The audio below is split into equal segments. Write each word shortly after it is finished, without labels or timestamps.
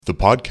The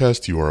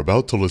podcast you are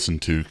about to listen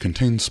to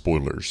contains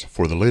spoilers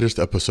for the latest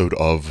episode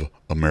of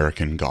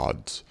American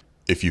Gods.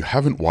 If you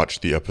haven't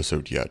watched the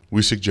episode yet,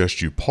 we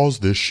suggest you pause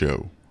this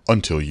show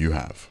until you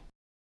have.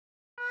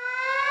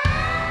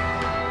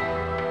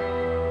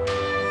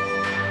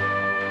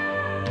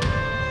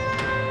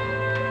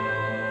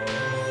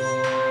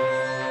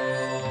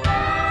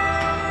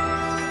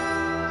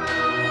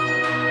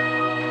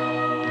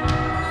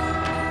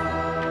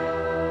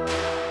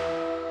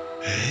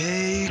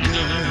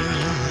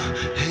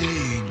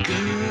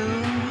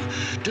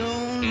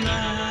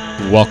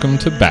 Welcome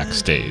to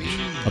Backstage,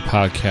 a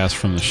podcast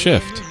from The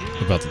Shift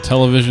about the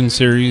television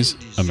series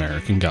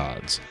American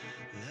Gods.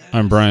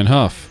 I'm Brian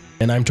Huff.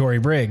 And I'm Tori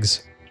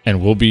Briggs. And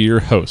we'll be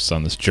your hosts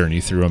on this journey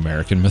through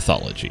American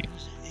mythology.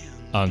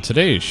 On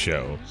today's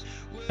show,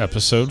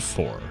 Episode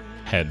 4,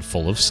 Head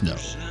Full of Snow.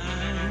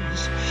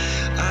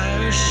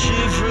 I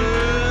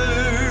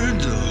shivered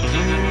the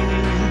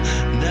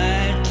whole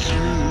night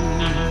through.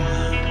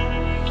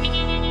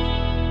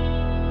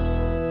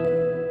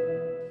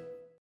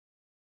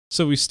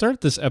 So we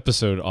start this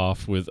episode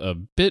off with a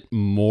bit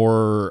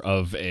more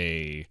of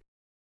a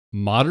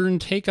modern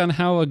take on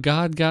how a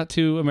god got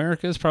to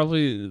America is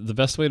probably the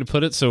best way to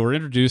put it. So we're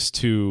introduced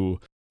to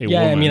a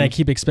woman. I mean, I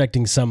keep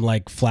expecting some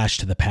like flash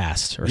to the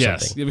past or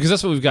something. Because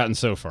that's what we've gotten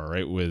so far,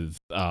 right? With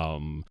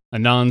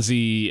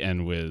Anansi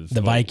and with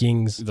The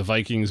Vikings. The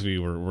Vikings,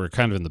 we're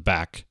kind of in the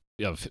back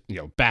of,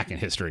 back in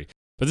history.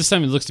 But this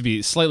time it looks to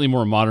be slightly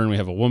more modern. We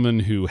have a woman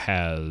who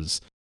has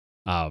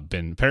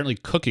been apparently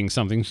cooking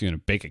something. She's going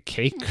to bake a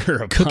cake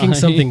or a Cooking pie.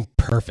 something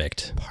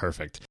perfect.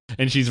 Perfect.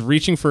 And she's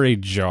reaching for a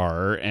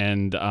jar,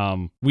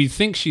 and we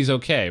think she's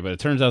okay, but it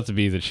turns out to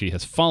be that she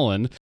has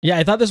fallen. Yeah,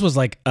 I thought this was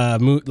like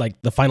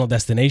like the Final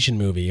Destination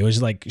movie. It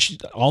was like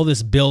all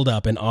this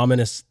buildup and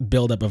ominous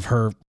buildup of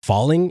her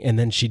falling, and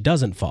then she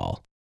doesn't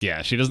fall.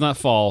 Yeah, she does not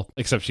fall,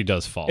 except she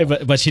does fall.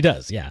 But she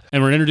does, yeah.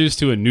 And we're introduced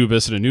to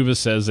Anubis, and Anubis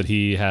says that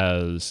he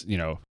has,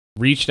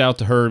 reached out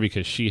to her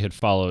because she had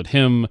followed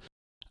him.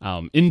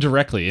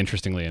 Indirectly,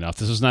 interestingly enough,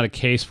 this was not a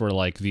case where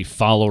like the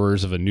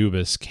followers of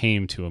Anubis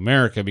came to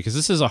America, because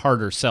this is a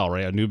harder sell,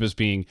 right? Anubis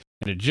being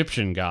an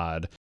Egyptian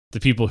god, the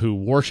people who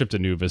worshipped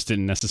Anubis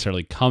didn't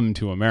necessarily come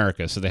to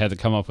America, so they had to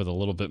come up with a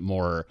little bit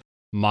more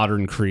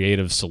modern,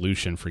 creative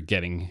solution for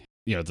getting,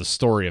 the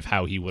story of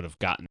how he would have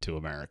gotten to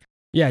America.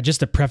 Yeah, just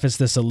to preface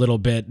this a little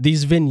bit,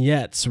 these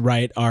vignettes,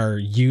 right, are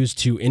used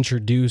to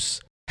introduce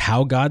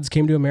how gods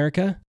came to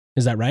America.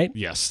 Is that right?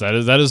 Yes, that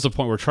is the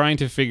point. We're trying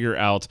to figure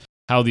out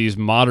how these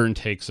modern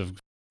takes of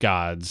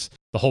gods,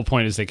 the whole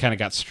point is they kind of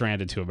got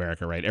stranded to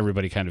America, right?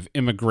 Everybody kind of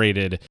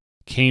immigrated,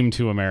 came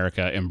to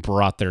America, and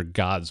brought their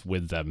gods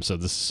with them. So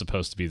this is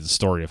supposed to be the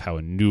story of how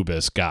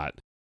Anubis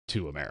got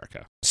to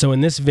America. So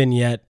in this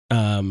vignette,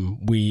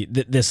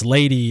 this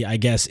lady, I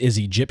guess, is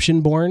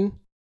Egyptian born.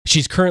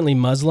 She's currently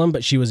Muslim,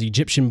 but she was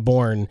Egyptian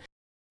born,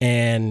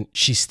 and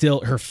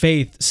her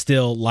faith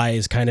still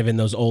lies kind of in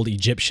those old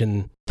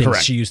Egyptian things.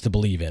 Correct. She used to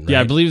believe in, right? Yeah,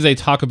 I believe they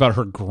talk about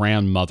her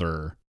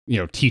grandmother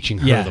teaching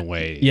her the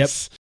ways. Yep.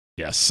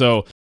 Yes.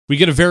 So we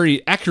get a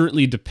very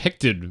accurately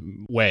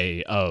depicted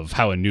way of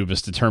how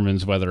Anubis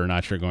determines whether or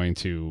not you're going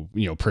to,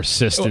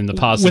 persist in the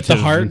positive. With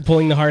the heart,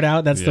 pulling the heart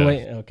out. That's the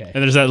way. Okay.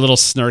 And there's that little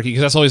snarky,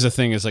 because that's always the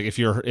thing is like, if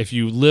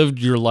you lived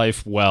your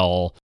life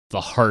well,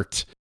 the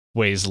heart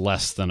weighs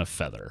less than a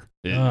feather.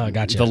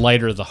 Gotcha. The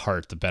lighter the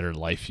heart, the better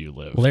life you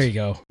live. Well, there you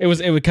go.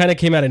 It kind of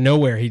came out of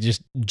nowhere. He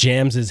just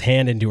jams his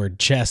hand into her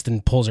chest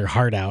and pulls her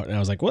heart out. And I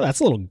was like, well, that's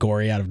a little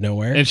gory out of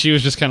nowhere. And she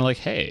was just kind of like,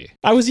 hey.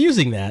 I was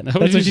using that. That's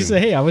what she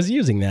said. Hey, I was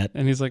using that.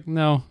 And he's like,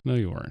 no,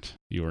 you weren't.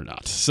 You were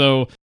not.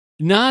 So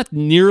not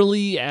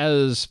nearly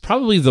as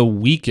probably the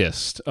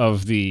weakest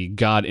of the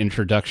god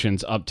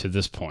introductions up to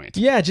this point.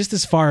 Yeah, just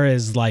as far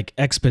as like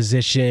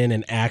exposition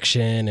and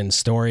action and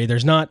story,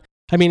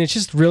 it's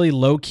just really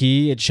low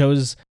key. It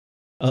shows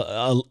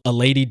a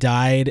lady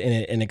died,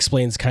 and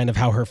explains kind of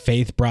how her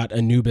faith brought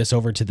Anubis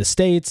over to the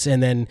States,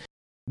 and then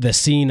the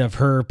scene of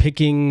her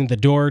picking the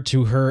door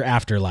to her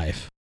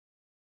afterlife.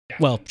 Yeah.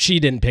 Well, she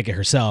didn't pick it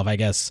herself. I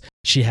guess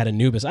she had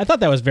Anubis. I thought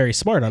that was very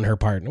smart on her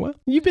part. Well,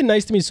 you've been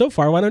nice to me so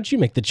far. Why don't you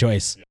make the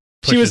choice? Yeah.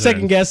 She was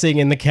second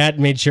guessing, and the cat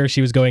made sure she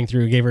was going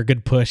through, gave her a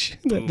good push.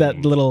 That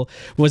little,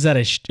 was that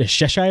a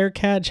Cheshire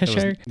cat?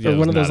 Cheshire? Or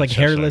one of those like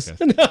hairless?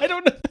 No, I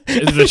don't know.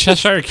 The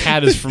Cheshire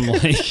cat is from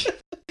like...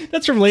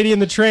 That's from Lady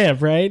and the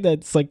Tramp, right?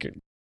 That's like...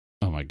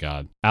 Oh my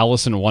God.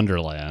 Alice in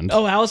Wonderland.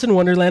 Oh, Alice in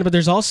Wonderland, but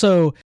there's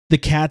also the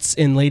cats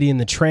in Lady and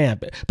the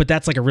Tramp. But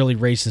that's like a really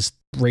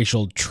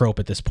racial trope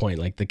at this point,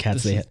 like the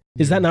cats they had.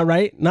 Is that not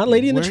right? Not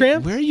Lady and the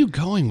Tramp? Where are you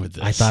going with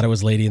this? I thought it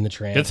was Lady and the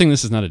Tramp. Good thing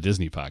this is not a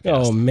Disney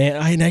podcast. Oh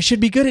man, I should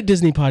be good at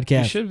Disney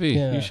podcasts. You should be.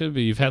 Yeah. You should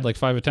be. You've had like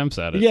 5 attempts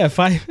at it. Yeah,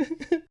 5.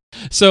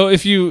 So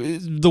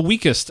the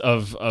weakest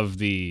of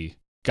the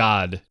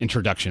god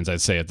introductions,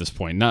 I'd say at this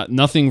point,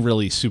 nothing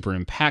really super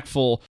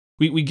impactful.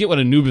 We get what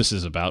Anubis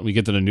is about. We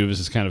get that Anubis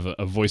is kind of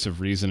a voice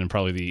of reason, and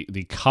probably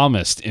the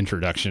calmest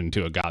introduction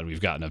to a god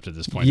we've gotten up to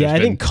this point. Yeah, I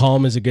think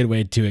calm is a good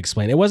way to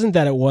explain. It wasn't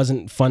that it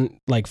wasn't fun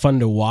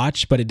to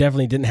watch, but it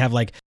definitely didn't have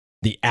like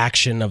the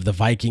action of the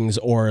Vikings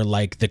or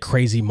like the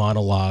crazy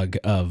monologue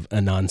of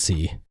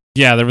Anansi.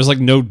 Yeah, there was like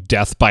no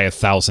death by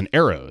 1,000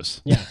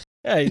 arrows. Yeah.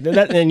 And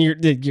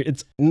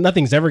it's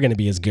nothing's ever going to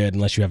be as good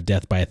unless you have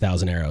death by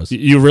 1,000 arrows.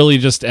 You really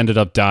just ended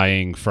up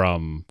dying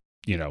from,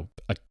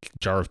 a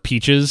jar of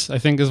peaches, I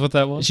think is what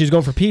that was. She was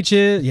going for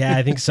peaches. Yeah,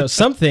 I think so.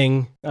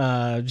 Something.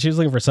 She was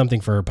looking for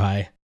something for her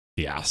pie.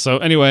 Yeah. So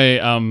anyway,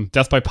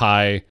 death by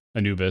pie,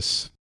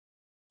 Anubis.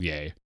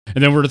 Yay.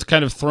 And then we're just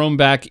kind of thrown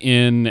back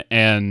in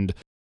and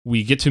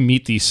we get to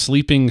meet the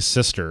sleeping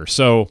sister.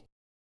 So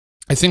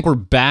I think we're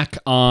back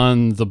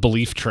on the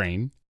belief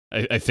train.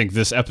 I think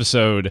this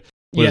episode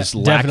was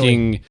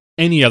lacking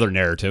any other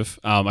narrative.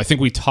 I think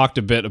we talked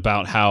a bit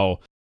about how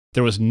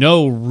there was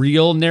no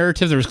real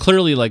narrative. There was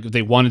clearly like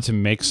they wanted to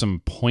make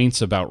some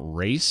points about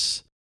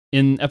race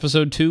in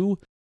episode 2,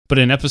 but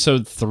in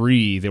episode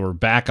 3, they were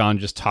back on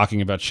just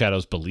talking about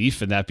Shadow's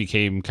belief, and that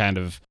became kind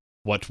of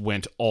what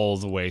went all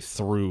the way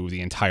through the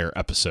entire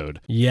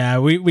episode. Yeah,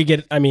 we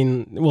get, I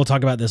mean, we'll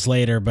talk about this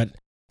later, but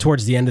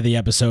towards the end of the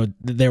episode,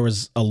 there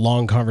was a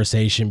long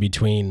conversation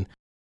between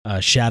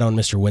Shadow and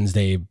Mr.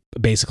 Wednesday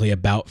basically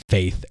about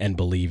faith and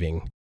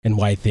believing and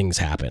why things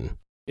happen.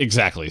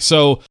 Exactly.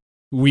 So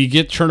we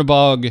get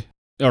Chernobog,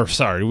 or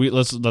sorry,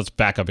 let's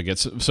back up again.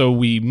 So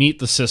we meet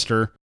the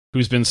sister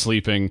who's been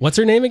sleeping. What's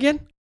her name again?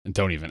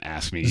 Don't even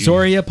ask me.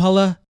 Zoria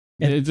Pala.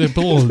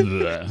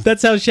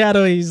 That's how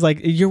Shadow. He's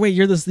like, you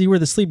were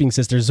the sleeping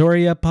sister,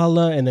 Zoria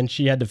Pala, and then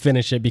she had to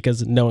finish it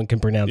because no one can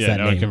pronounce that name.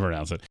 Yeah, no one can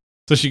pronounce it.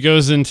 So she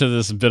goes into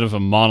this bit of a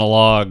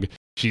monologue.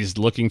 She's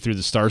looking through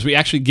the stars. We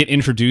actually get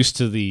introduced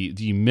to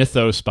the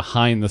mythos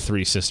behind the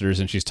three sisters,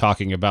 and she's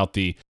talking about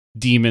the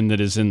demon that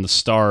is in the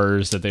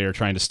stars that they are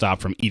trying to stop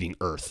from eating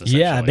Earth.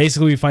 Yeah,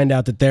 basically we find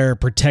out that they're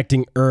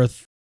protecting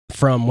Earth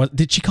from, what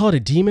did she call it, a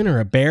demon or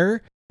a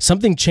bear?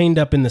 Something chained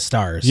up in the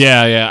stars.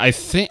 Yeah.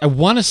 I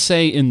want to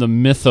say in the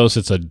mythos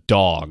it's a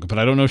dog, but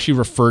I don't know if she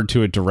referred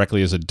to it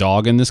directly as a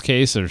dog in this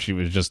case, or she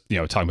was just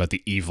talking about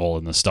the evil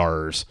in the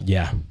stars.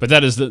 Yeah, but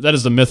that is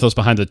the mythos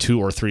behind the 2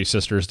 or 3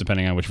 sisters,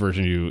 depending on which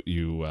version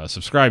you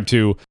subscribe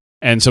to.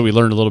 And so we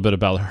learned a little bit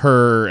about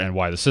her and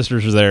why the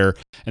sisters are there,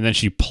 and then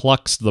she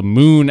plucks the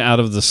moon out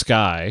of the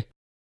sky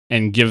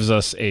and gives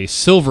us a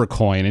silver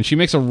coin, and she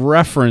makes a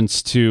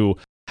reference to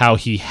how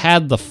he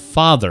had the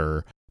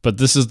father, but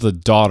this is the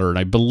daughter, and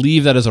I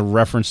believe that is a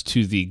reference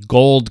to the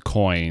gold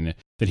coin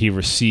that he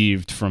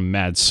received from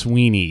Mad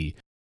Sweeney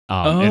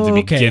in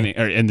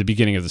the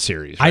beginning of the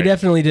series. Right? I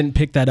definitely didn't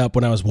pick that up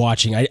when I was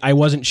watching. I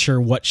wasn't sure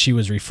what she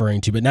was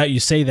referring to, but now you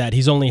say that,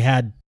 he's only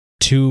had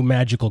 2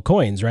 magical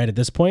coins, right, at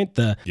this point?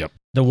 The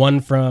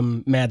one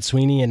from Mad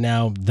Sweeney and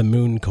now the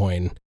moon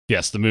coin.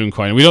 Yes, the moon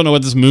coin. We don't know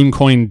what this moon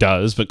coin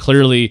does, but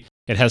clearly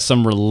it has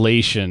some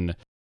relation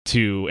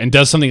to, and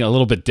does something a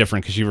little bit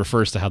different, because she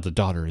refers to how the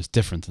daughter is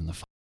different than the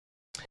father.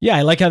 Yeah,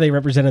 I like how they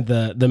represented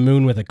the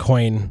moon with a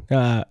coin.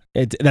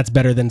 That's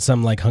better than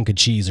some like hunk of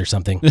cheese or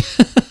something.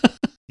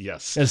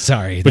 Yes.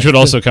 Sorry. Which would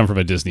also come from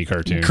a Disney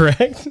cartoon.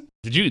 Correct.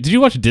 Did you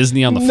watch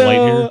Disney on the flight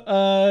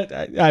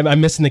here?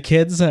 I'm missing the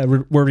kids.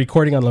 We're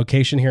recording on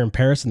location here in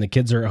Paris, and the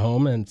kids are at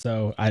home, and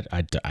so I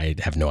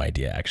have no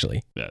idea,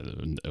 actually.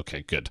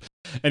 Okay, good.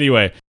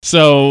 Anyway,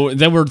 so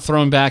then we're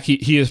thrown back.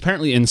 He is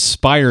apparently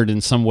inspired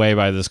in some way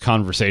by this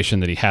conversation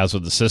that he has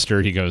with the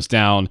sister. He goes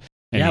down.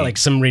 And like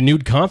some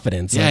renewed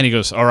confidence. Yeah, and he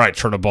goes, all right,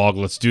 Chernobog,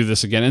 let's do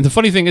this again. And the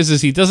funny thing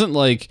is he doesn't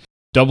like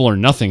double or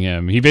nothing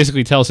him. He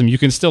basically tells him, you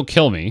can still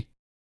kill me.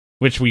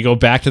 Which we go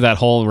back to that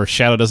whole where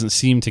Shadow doesn't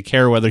seem to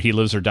care whether he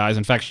lives or dies.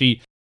 In fact,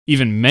 she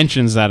even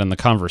mentions that in the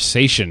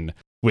conversation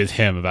with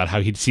him about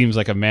how he seems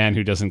like a man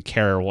who doesn't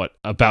care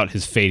about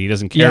his fate. He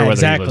doesn't care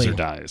whether he lives or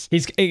dies.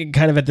 He's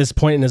kind of at this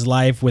point in his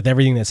life with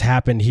everything that's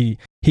happened. He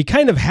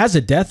kind of has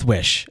a death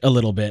wish a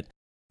little bit.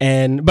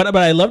 But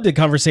I loved the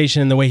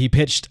conversation and the way he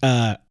pitched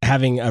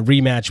having a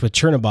rematch with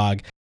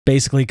Chernobog,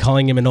 basically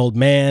calling him an old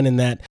man and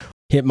that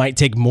it might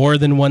take more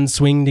than one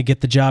swing to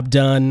get the job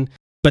done,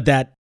 but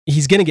that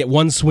he's going to get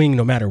one swing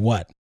no matter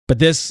what. But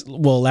this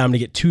will allow him to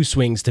get 2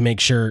 swings to make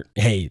sure,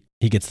 hey,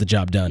 he gets the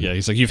job done. Yeah,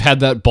 he's like, you've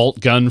had that bolt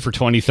gun for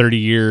 20, 30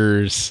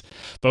 years.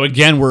 But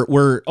again,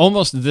 we're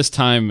almost this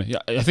time,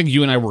 I think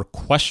you and I were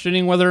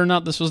questioning whether or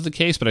not this was the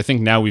case, but I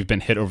think now we've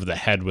been hit over the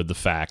head with the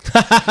fact.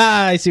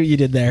 I see what you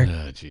did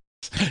there.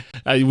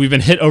 We've been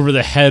hit over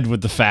the head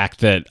with the fact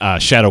that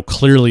Shadow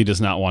clearly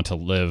does not want to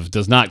live,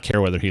 does not care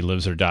whether he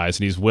lives or dies,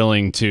 and he's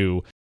willing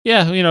to,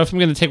 if I'm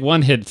going to take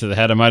 1 hit to the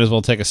head, I might as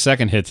well take a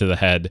 2nd hit to the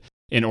head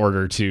in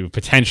order to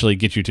potentially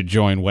get you to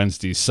join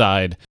Wednesday's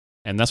side.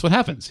 And that's what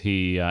happens.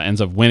 He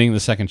ends up winning the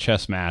 2nd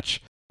chess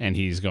match, and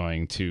he's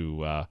going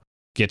to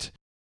get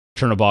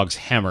Chernobog's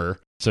hammer,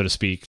 so to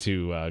speak,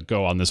 to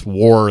go on this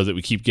war that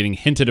we keep getting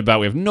hinted about.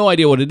 We have no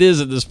idea what it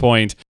is at this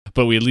point,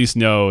 but we at least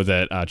know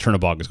that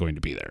Chernobog is going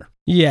to be there.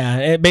 Yeah,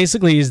 it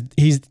basically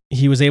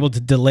he was able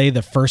to delay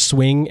the first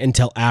swing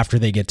until after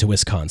they get to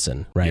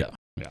Wisconsin, right?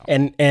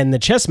 Yeah. And the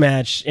chess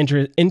match,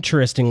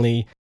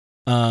 interestingly,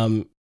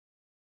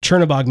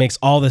 Chernobog makes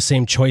all the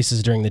same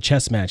choices during the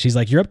chess match. He's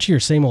like, you're up to your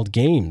same old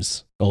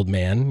games, old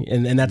man.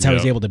 And that's how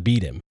he's able to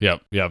beat him.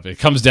 Yep. It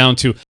comes down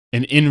to,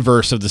 an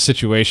inverse of the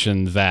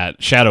situation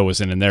that Shadow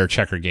was in their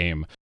checker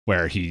game,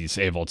 where he's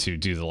able to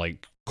do the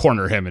like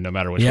corner him, and no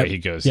matter which way he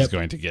goes, he's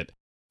going to get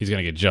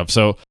jumped.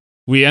 So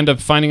we end up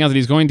finding out that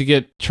he's going to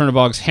get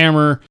Chernobog's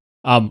hammer.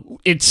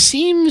 It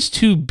seems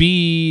to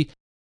be,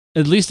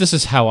 at least this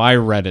is how I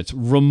read it,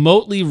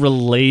 remotely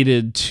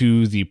related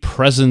to the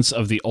presence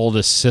of the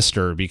oldest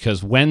sister,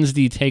 because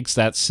Wednesday takes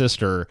that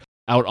sister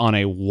out on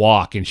a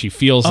walk and she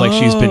feels like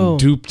she's been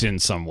duped in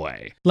some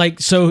way. Like,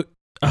 so,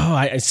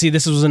 I see.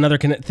 This was another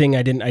thing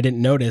I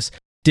didn't notice.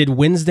 Did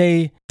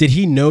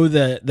he know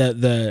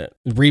the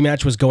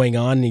rematch was going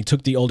on and he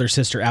took the older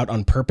sister out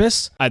on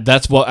purpose?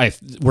 That's what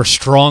we're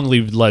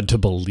strongly led to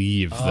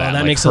believe that.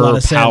 That makes a lot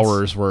of sense. Her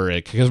powers were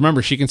it. Because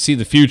remember, she can see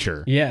the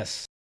future.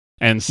 Yes.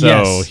 And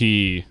so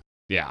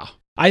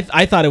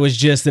I thought it was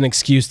just an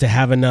excuse to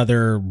have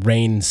another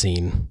rain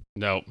scene.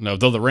 No,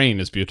 though the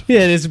rain is beautiful.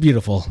 Yeah, it is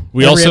beautiful.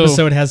 Every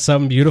episode has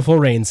some beautiful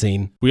rain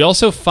scene. We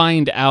also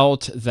find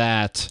out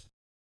that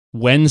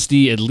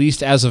Wednesday, at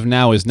least as of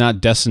now, is not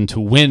destined to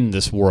win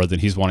this war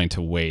that he's wanting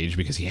to wage,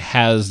 because he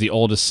has the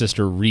oldest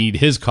sister read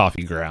his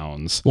coffee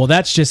grounds. Well,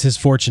 that's just his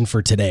fortune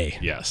for today.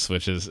 Yes,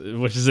 which is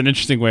an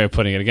interesting way of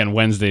putting it. Again,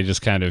 Wednesday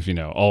just kind of,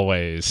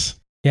 always.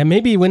 Yeah,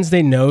 maybe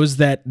Wednesday knows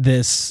that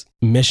this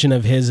mission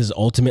of his is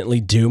ultimately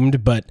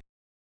doomed, but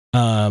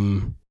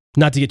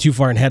not to get too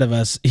far ahead of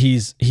us,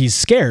 he's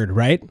scared,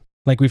 right?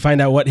 Like, we find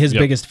out what his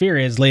biggest fear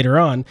is later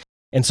on.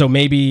 And so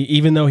maybe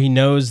even though he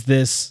knows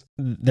there's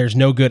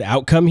no good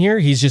outcome here,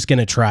 he's just going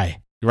to try.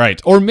 Right.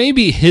 Or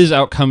maybe his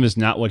outcome is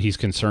not what he's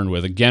concerned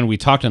with. Again, we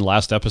talked in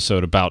last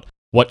episode about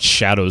what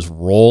Shadow's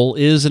role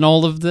is in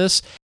all of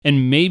this.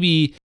 And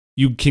maybe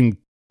you can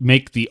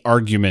make the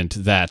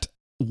argument that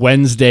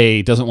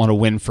Wednesday doesn't want to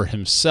win for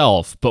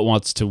himself, but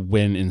wants to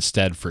win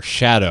instead for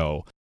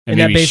Shadow.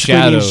 And that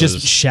basically means just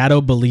Shadow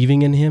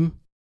believing in him?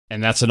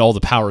 And that's in all the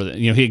power that,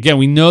 again,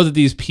 we know that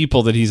these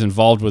people that he's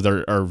involved with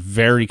are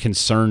very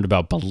concerned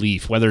about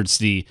belief, whether it's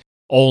the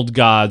old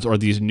gods or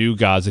these new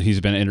gods that he's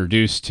been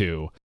introduced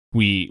to.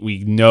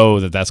 We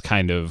know that that's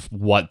kind of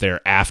what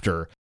they're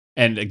after.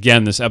 And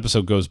again, this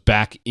episode goes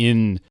back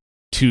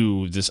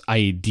into this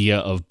idea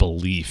of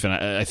belief. And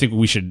I think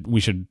we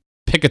should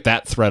pick at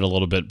that thread a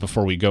little bit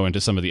before we go into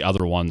some of the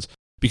other ones,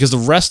 because the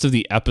rest of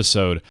the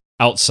episode,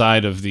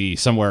 outside of the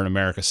Somewhere in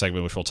America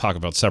segment, which we'll talk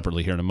about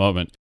separately here in a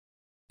moment,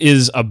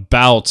 is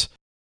about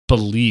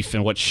belief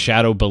and what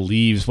Shadow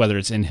believes, whether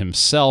it's in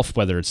himself,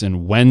 whether it's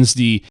in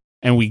Wednesday.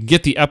 And we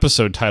get the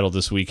episode title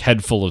this week,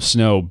 Head Full of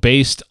Snow,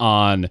 based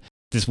on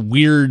this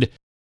weird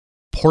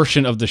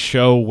portion of the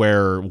show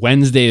where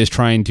Wednesday is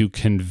trying to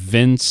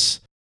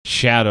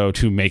Shadow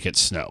to make it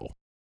snow.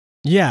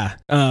 Yeah.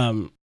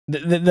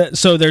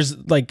 So there's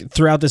like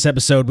throughout this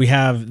episode, we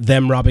have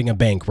them robbing a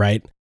bank,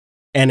 right?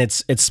 And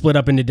it's split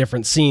up into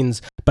different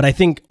scenes. But I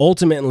think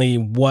ultimately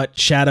what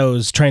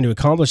Shadow's trying to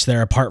accomplish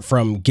there, apart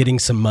from getting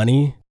some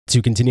money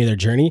to continue their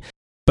journey,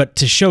 but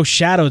to show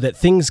Shadow that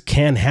things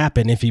can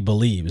happen if he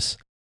believes.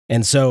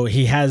 And so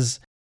he has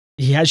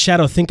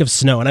Shadow think of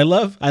snow. And I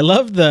love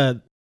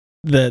the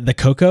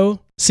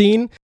Coco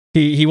scene.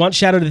 He wants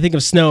Shadow to think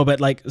of snow,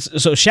 but like,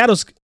 so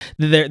Shadow's,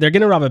 they're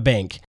going to rob a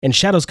bank, and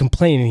Shadow's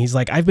complaining. He's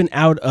like, I've been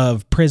out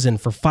of prison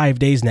for 5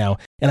 days now,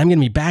 and I'm going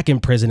to be back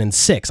in prison in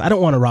 6. I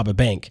don't want to rob a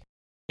bank.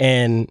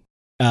 And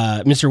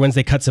Mr.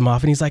 Wednesday cuts him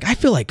off, and he's like, I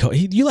feel like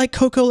you like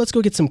cocoa? Let's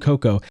go get some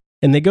cocoa.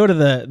 And they go to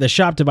the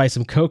shop to buy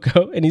some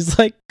cocoa, and he's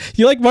like,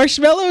 you like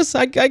marshmallows?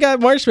 I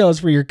got marshmallows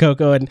for your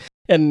cocoa.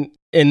 And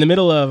in the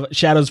middle of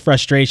Shadow's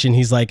frustration,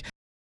 he's like,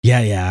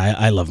 yeah,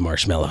 I love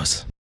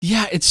marshmallows.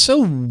 Yeah, it's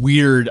so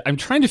weird. I'm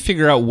trying to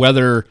figure out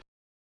whether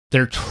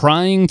they're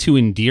trying to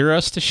endear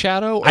us to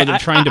Shadow, or they're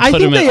trying to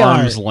put him at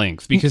arm's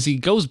length, because he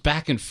goes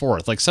back and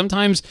forth. Like,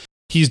 sometimes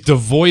he's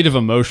devoid of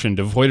emotion,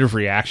 devoid of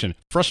reaction,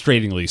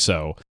 frustratingly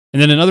so. And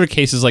then in other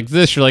cases like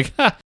this, you're like,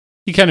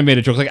 he kind of made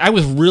a joke. Like, I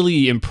was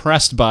really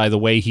impressed by the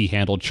way he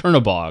handled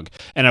Chernobog,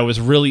 and I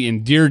was really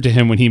endeared to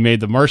him when he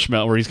made the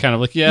marshmallow, where he's kind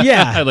of like,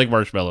 yeah. I like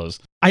marshmallows.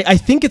 I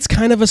think it's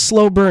kind of a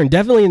slow burn.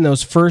 Definitely in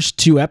those first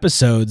 2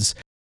 episodes,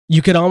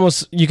 you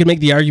could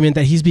make the argument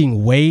that he's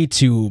being way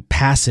too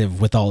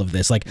passive with all of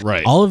this. Like,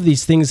 all of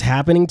these things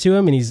happening to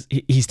him, and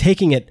he's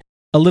taking it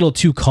a little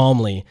too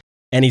calmly,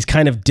 and he's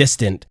kind of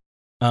distant.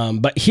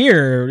 But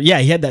here, he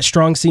had that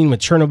strong scene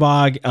with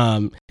Chernobog.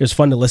 It was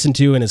fun to listen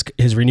to, and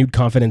his renewed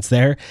confidence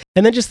there.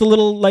 And then just the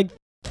little like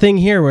thing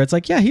here where it's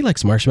like, yeah, he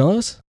likes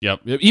marshmallows.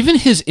 Yep. Even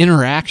his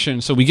interaction.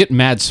 So we get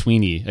Mad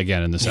Sweeney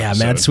again in this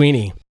episode. Yeah, Mad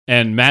Sweeney.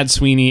 And Mad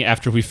Sweeney,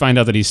 after we find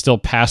out that he's still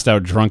passed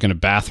out drunk in a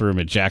bathroom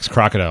at Jack's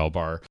Crocodile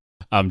Bar,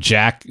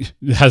 Jack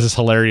has this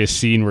hilarious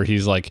scene where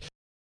he's like,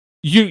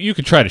 you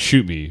could try to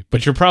shoot me,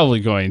 but you're probably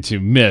going to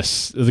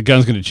miss. The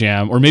gun's going to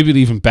jam, or maybe it'll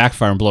even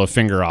backfire and blow a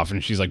finger off.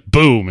 And she's like,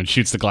 boom, and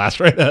shoots the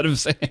glass right out of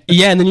his hand.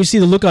 Yeah, and then you see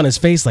the look on his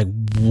face like,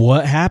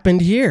 what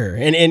happened here?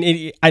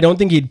 And I don't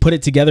think he'd put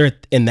it together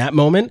in that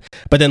moment.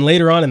 But then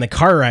later on in the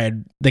car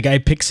ride, the guy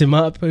picks him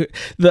up.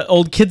 The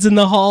old Kids in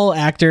the Hall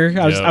actor.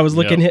 I was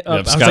looking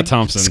up. Scott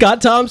Thompson.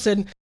 Scott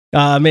Thompson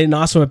made an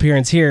awesome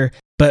appearance here.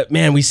 But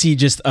man, we see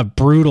just a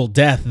brutal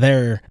death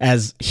there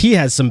as he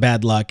has some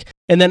bad luck.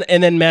 And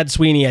then Mad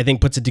Sweeney, I think,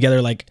 puts it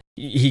together like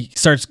he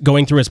starts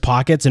going through his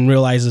pockets and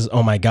realizes,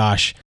 oh my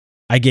gosh,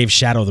 I gave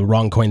Shadow the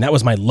wrong coin. That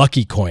was my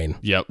lucky coin.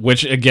 Yeah,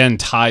 which again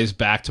ties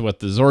back to what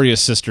the Zoria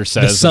sister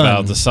says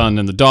about the son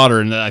and the daughter.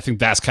 And I think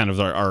that's kind of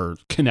our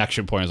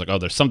connection point. It's like, oh,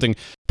 there's something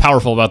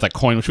powerful about that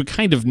coin, which we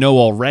kind of know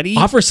already.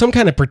 Offers some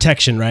kind of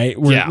protection, right?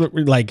 We're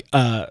like,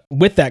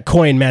 with that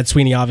coin, Mad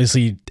Sweeney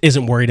obviously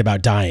isn't worried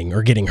about dying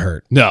or getting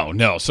hurt.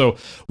 No. So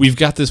we've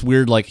got this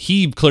weird, like,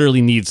 he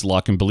clearly needs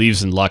luck and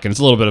believes in luck. And it's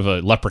a little bit of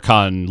a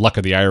leprechaun, luck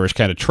of the Irish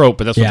kind of trope,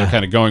 but that's what they're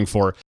kind of going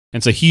for.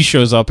 And so he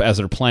shows up as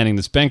they're planning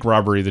this bank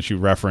robbery that you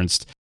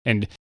referenced.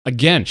 And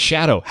again,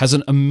 Shadow has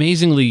an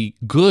amazingly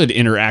good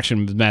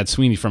interaction with Mad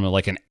Sweeney from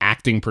an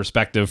acting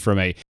perspective, from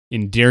a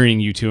endearing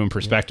you to him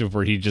perspective,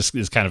 where he just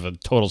is kind of a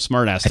total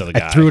smartass to the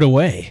guy. I threw it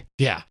away.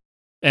 Yeah.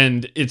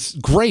 And it's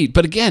great,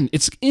 but again,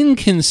 it's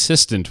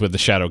inconsistent with the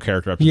Shadow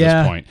character up to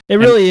this point. It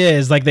really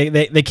is. Like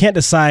they can't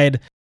decide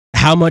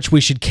how much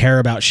we should care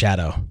about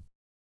Shadow.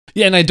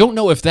 Yeah, and I don't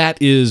know if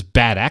that is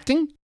bad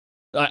acting.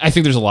 I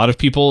think there's a lot of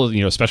people,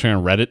 especially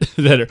on Reddit,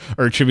 that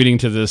are attributing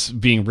to this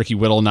being Ricky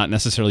Whittle not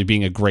necessarily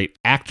being a great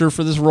actor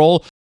for this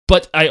role.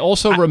 But I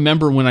also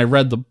remember when I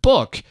read the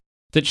book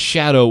that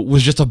Shadow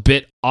was just a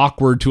bit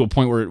awkward to a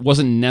point where it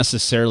wasn't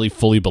necessarily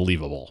fully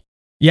believable.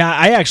 Yeah,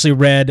 I actually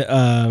read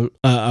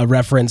a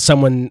reference,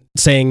 someone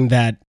saying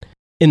that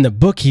in the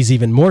book he's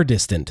even more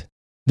distant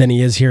than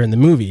he is here in the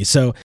movie.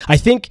 So I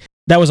think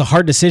that was a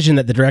hard decision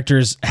that the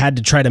directors had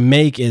to try to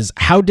make, is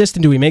how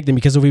distant do we make them?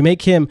 Because if we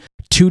make him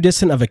too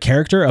distant of a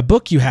character, a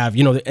book you have,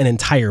 an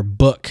entire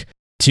book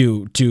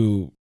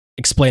to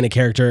explain a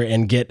character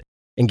and get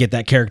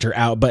that character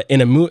out. But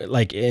in in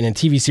a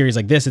TV series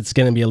like this, it's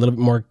going to be a little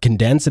bit more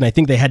condensed. And I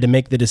think they had to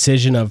make the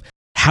decision of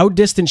how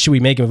distant should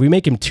we make him? If we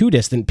make him too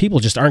distant, people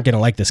just aren't going to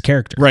like this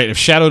character. Right. If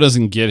Shadow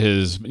doesn't get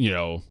his,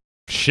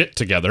 shit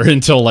together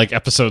until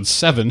episode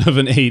 7 of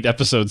an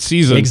 8-episode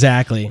season.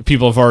 Exactly.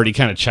 People have already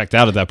kind of checked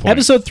out at that point.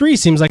 Episode 3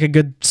 seems like a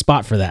good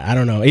spot for that. I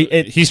don't know.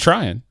 He's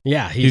trying.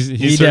 Yeah,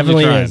 he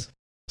definitely trying. is.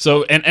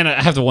 So, and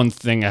I have the one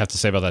thing I have to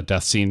say about that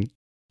death scene.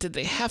 Did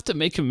they have to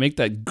make him make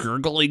that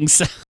gurgling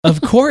sound?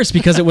 Of course,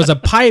 because it was a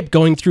pipe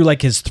going through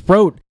his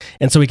throat,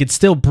 and so he could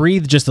still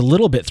breathe just a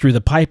little bit through the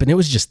pipe, and it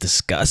was just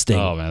disgusting.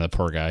 Oh man, that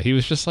poor guy. He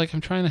was just like,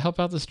 I'm trying to help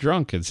out this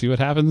drunk and see what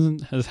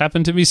has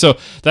happened to me. So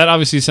that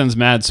obviously sends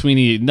Mad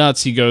Sweeney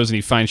nuts. He goes and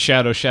he finds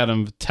Shadow.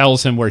 Shadow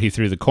tells him where he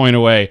threw the coin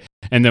away,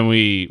 and then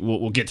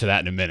we'll get to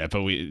that in a minute.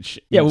 But we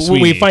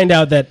find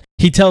out that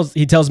he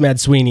tells Mad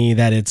Sweeney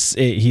that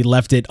he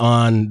left it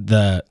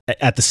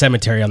at the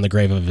cemetery on the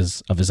grave of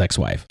his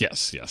ex-wife.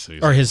 Yes.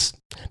 Or his,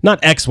 not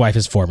ex-wife,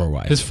 his former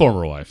wife. His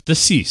former wife.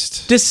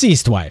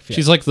 Deceased wife. Yeah.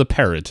 She's like the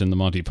parrot in the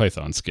Monty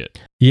Python skit.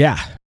 Yeah,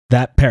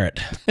 that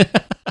parrot.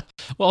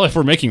 Well, if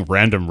we're making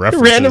random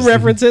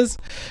references.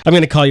 I'm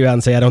going to call you out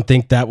and say I don't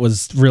think that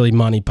was really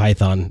Monty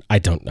Python. I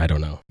don't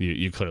know.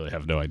 You clearly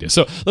have no idea.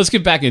 So let's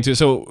get back into it.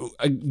 So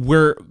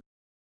we're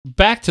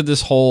back to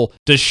this whole,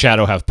 does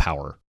Shadow have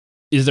power?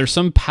 Is there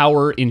some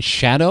power in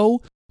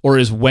Shadow, or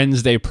is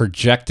Wednesday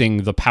projecting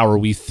the power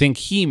we think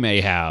he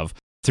may have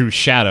through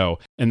Shadow?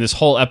 And this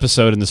whole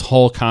episode and this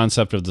whole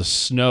concept of the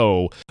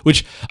snow,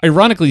 which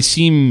ironically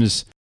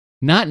seems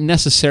not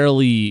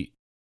necessarily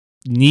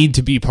need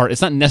to be part. It's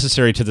not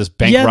necessary to this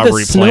bank robbery plan to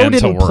work. The snow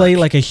didn't play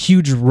a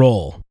huge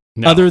role,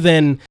 other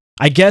than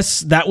I guess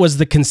that was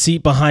the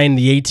conceit behind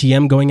the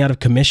ATM going out of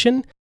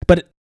commission.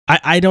 But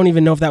I don't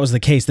even know if that was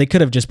the case. They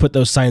could have just put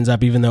those signs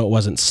up even though it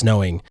wasn't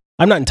snowing.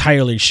 I'm not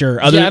entirely sure.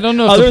 I don't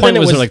know if the point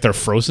was they're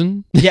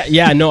frozen.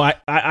 Yeah, no,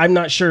 I'm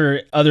not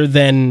sure. Other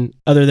than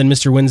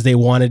Mr. Wednesday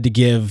wanted to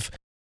give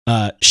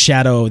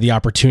Shadow the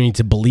opportunity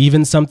to believe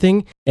in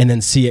something and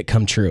then see it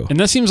come true. And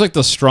that seems like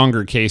the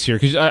stronger case here,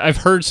 because I've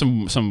heard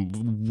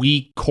some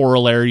weak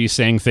corollaries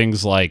saying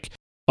things like,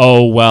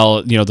 oh,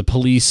 well, the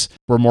police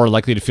were more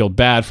likely to feel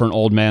bad for an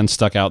old man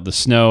stuck out in the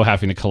snow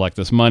having to collect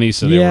this money,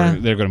 so they're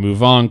going to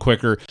move on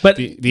quicker. But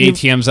the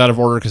ATM's out of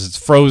order because it's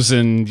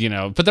frozen,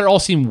 but they all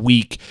seem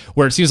weak,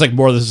 where it seems like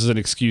more this is an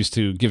excuse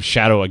to give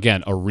Shadow,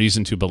 again, a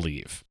reason to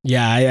believe.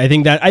 Yeah, I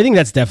think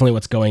that's definitely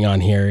what's going on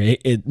here.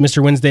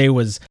 Mr. Wednesday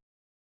was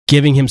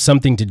giving him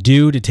something to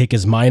do to take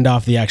his mind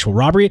off the actual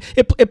robbery.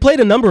 It played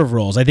a number of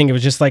roles. I think it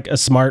was just a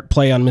smart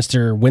play on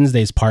Mr.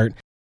 Wednesday's part.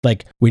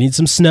 We need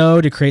some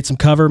snow to create some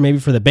cover, maybe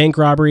for the bank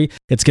robbery.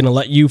 It's going to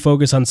let you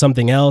focus on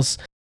something else.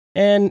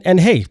 And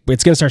hey,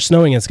 it's going to start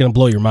snowing and it's going to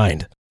blow your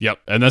mind. Yep,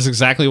 and that's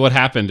exactly what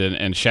happened.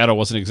 And Shadow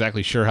wasn't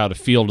exactly sure how to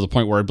feel, to the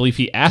point where I believe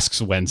he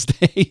asks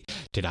Wednesday,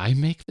 did I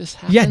make this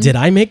happen? Yeah, did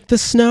I make the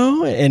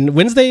snow? And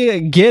Wednesday,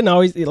 again,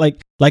 always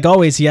like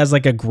always, he has a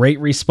great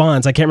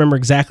response. I can't remember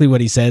exactly what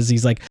he says.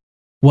 He's like,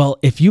 well,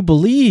 if you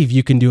believe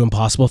you can do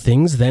impossible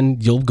things, then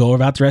you'll go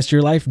about the rest of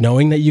your life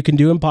knowing that you can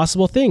do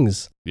impossible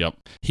things. Yep.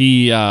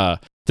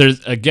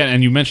 There's, again,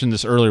 and you mentioned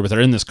this earlier, but they're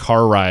in this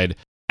car ride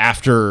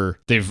after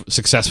they've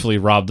successfully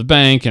robbed the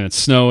bank and it's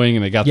snowing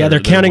and they got they're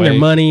counting their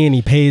money and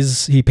he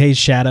pays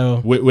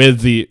Shadow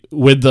with the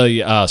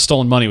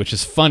stolen money, which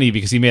is funny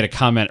because he made a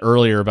comment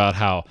earlier about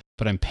how,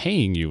 but I'm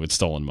paying you with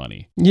stolen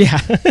money. Yeah.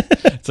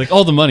 It's like,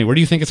 all the money, where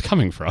do you think it's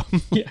coming from?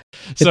 Yeah.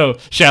 So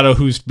Shadow,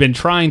 who's been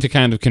trying to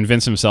kind of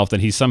convince himself that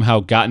he's somehow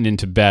gotten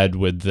into bed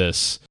with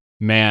this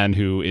man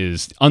who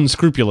is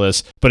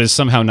unscrupulous, but is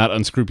somehow not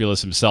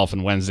unscrupulous himself,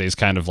 and Wednesday's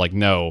kind of like,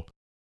 no,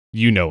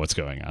 you know what's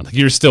going on. Like,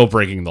 you're still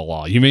breaking the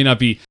law. You may not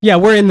be... Yeah,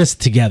 we're in this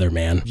together,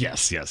 man.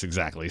 Yes,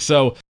 exactly.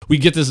 So we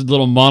get this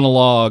little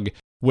monologue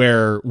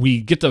where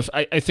we get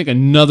I think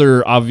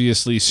another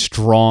obviously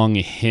strong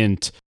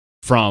hint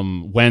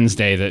from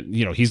Wednesday that,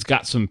 he's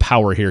got some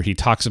power here. He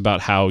talks about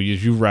how,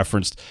 as you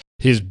referenced,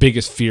 his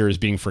biggest fear is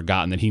being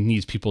forgotten, that he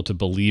needs people to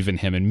believe in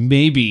him. And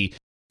maybe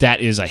that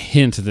is a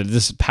hint that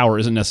this power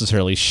isn't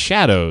necessarily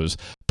Shadow's,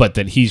 but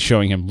that he's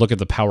showing him, look at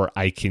the power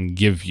I can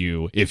give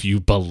you if you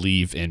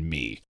believe in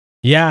me.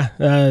 Yeah,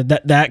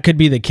 that could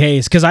be the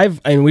case. Because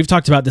we've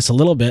talked about this a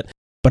little bit,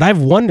 but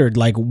I've wondered,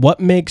 like,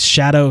 what makes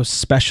Shadow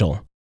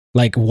special?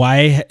 Like,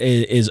 why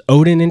is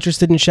Odin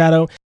interested in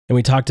Shadow? And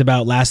we talked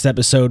about last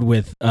episode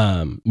with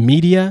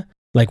media.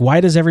 Like,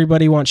 why does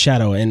everybody want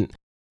Shadow? And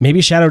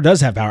maybe Shadow does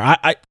have power.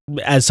 I,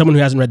 as someone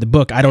who hasn't read the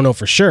book, I don't know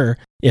for sure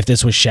if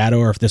this was Shadow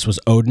or if this was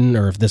Odin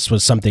or if this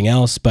was something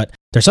else, but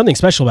there's something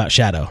special about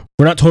Shadow.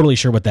 We're not totally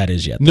sure what that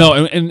is yet. No,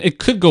 and it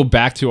could go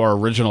back to our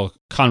original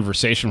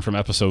conversation from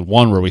episode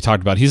 1 where we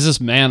talked about he's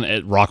this man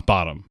at rock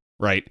bottom,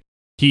 right?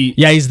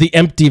 He's the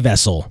empty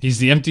vessel. He's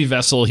the empty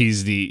vessel.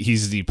 He's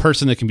the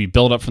person that can be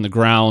built up from the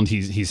ground.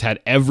 He's had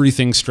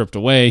everything stripped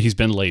away. He's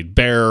been laid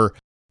bare,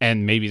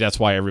 and maybe that's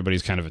why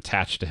everybody's kind of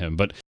attached to him.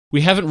 But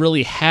we haven't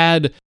really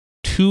had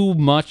too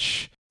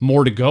much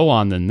more to go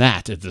on than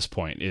that at this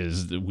point.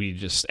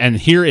 And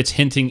here it's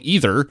hinting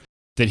either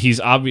that he's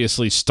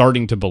obviously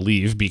starting to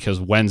believe because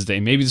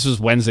maybe this was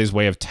Wednesday's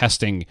way of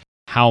testing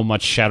how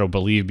much Shadow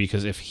believed,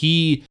 because if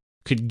he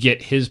could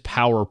get his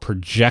power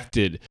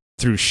projected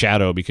through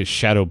Shadow because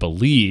Shadow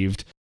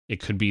believed, it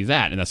could be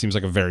that. And that seems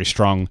like a very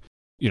strong,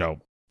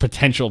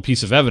 potential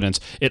piece of evidence.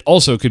 It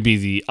also could be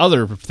the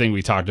other thing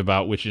we talked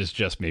about, which is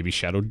just maybe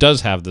Shadow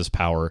does have this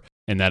power,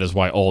 and that is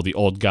why all the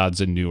old gods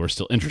and new are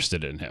still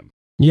interested in him.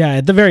 Yeah,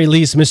 at the very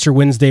least, Mr.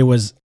 Wednesday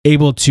was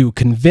able to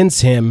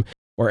convince him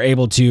or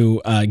able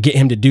to get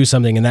him to do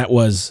something, and that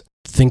was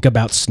think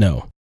about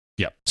snow.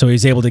 Yep. So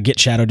he's able to get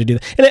Shadow to do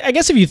that. And I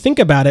guess if you think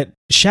about it,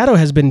 Shadow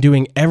has been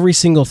doing every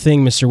single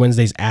thing Mr.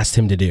 Wednesday's asked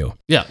him to do.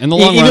 Yeah, in the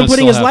long run, even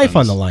putting his life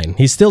on the line.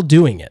 He's still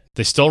doing it.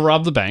 They still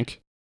robbed the bank,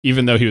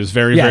 even though he was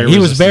very he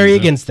was very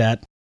against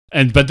that.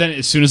 But then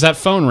as soon as that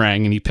phone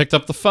rang and he picked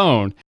up the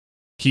phone,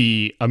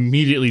 he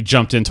immediately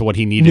jumped into what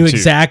he needed to. Knew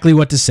exactly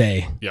what to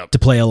say to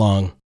play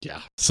along.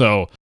 Yeah.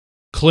 So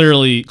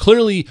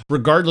clearly,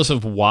 regardless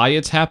of why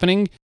it's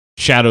happening,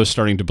 Shadow's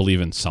starting to believe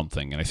in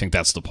something, and I think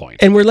that's the point.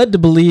 And we're led to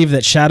believe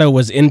that Shadow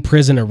was in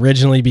prison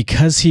originally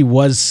because he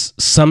was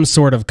some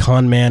sort of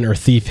con man or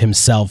thief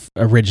himself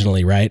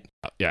originally, right?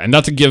 Yeah, and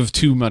not to give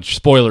too much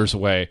spoilers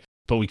away,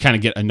 but we kind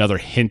of get another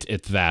hint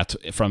at that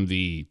from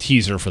the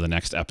teaser for the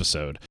next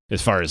episode,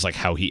 as far as like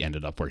how he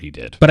ended up where he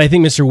did. But I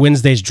think Mr.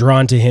 Wednesday's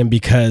drawn to him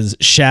because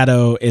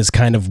Shadow is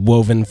kind of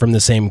woven from the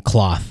same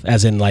cloth,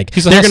 as in like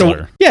he's a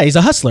hustler. He's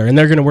a hustler, and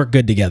they're going to work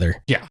good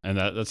together. Yeah, and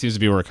that seems to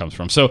be where it comes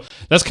from. So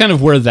that's kind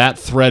of where that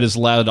thread is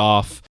led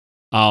off.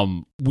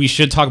 We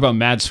should talk about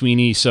Mad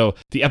Sweeney. So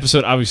the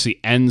episode obviously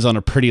ends on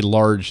a pretty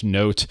large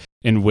note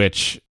in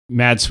which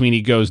Mad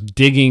Sweeney goes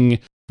digging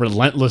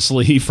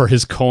relentlessly for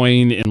his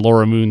coin in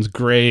Laura Moon's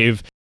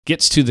grave,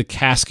 gets to the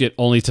casket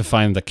only to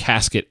find the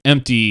casket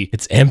empty.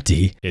 It's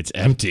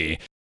empty.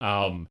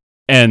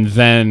 And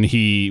then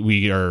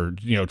we are,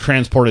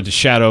 transported to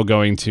Shadow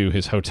going to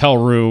his hotel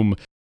room,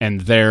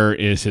 and there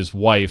is his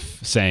wife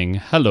saying,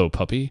 "Hello,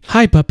 puppy."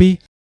 Hi, puppy.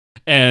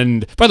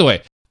 And by the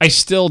way, I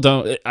still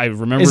don't. I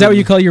remember. Is that what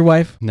you call your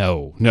wife?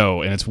 No,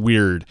 and it's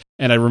weird.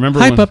 And I remember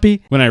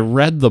puppy. When I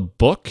read the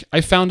book,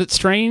 I found it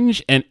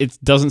strange, and it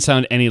doesn't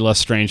sound any less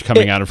strange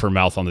coming out of her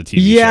mouth on the TV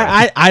show.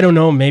 Yeah, I don't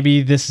know.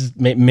 Maybe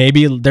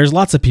maybe there's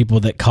lots of people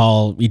that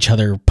call each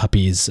other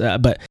puppies,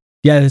 but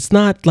yeah, it's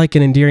not like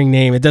an endearing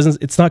name. I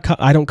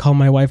don't call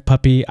my wife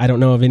puppy. I don't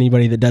know of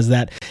anybody that does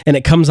that. And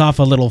it comes off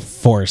a little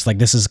forced. Like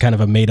this is kind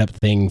of a made up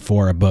thing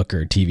for a book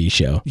or a TV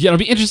show. Yeah, I'd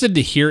be interested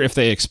to hear if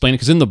they explain it,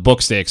 because in the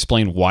books they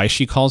explain why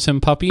she calls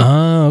him puppy.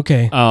 Oh,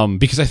 okay.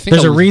 Because I think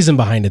there's a reason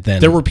behind it then.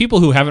 There were people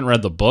who haven't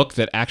read the book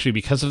that actually,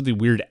 because of the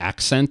weird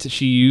accent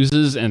she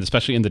uses, and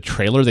especially in the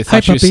trailer, they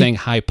thought she was saying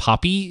hi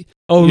poppy.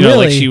 Oh,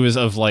 really? Like she was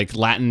of like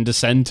Latin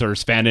descent or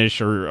Spanish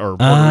or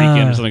Puerto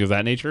Rican or something of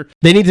that nature.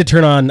 They need to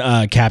turn on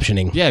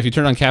captioning. Yeah, if you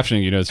turn on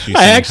captioning,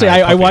 she's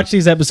saying I watch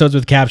these episodes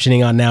with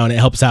captioning on now, and it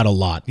helps out a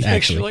lot,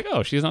 actually. You're like,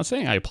 oh, she's not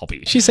saying hi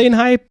puppy. She's saying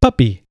hi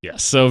puppy.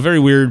 Yes, so very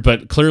weird,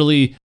 but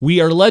clearly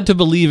we are led to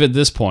believe at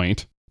this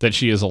point that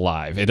she is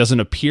alive. It doesn't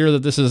appear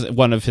that this is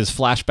one of his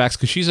flashbacks,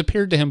 because she's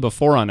appeared to him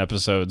before on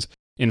episodes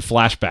in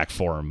flashback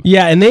form.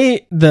 Yeah, and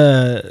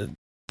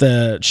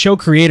the show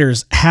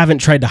creators haven't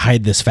tried to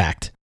hide this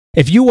fact.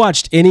 if you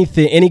watched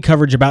any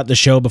coverage about the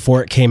show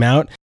before it came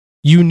out,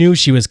 you knew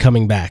she was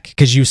coming back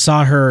because you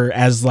saw her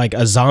as like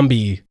a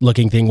zombie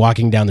looking thing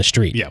walking down the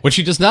street. Yeah, which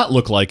she does not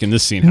look like in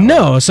this scene. However.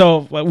 No, so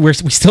we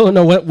still don't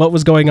know what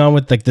was going on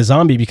with like the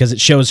zombie because it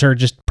shows her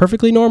just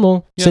perfectly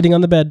normal sitting on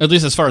the bed. At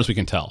least as far as we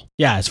can tell.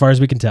 Yeah, as far as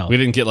we can tell. We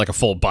didn't get like a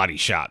full body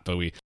shot, but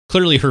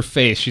clearly her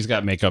face, she's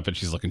got makeup and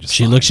she's looking just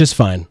She fine. looks just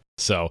fine.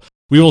 So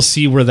we will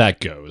see where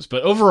that goes.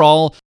 But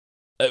overall,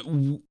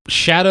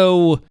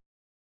 Shadow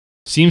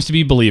seems to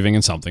be believing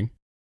in something.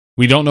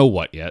 We don't know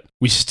what yet.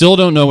 We still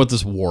don't know what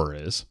this war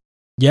is.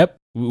 Yep.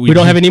 We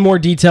don't have any more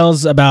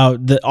details about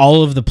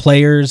all of the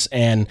players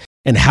and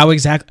how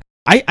exactly.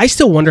 I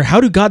still wonder,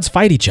 how do gods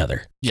fight each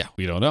other? Yeah,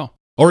 we don't know.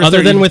 Or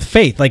other than with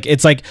faith, like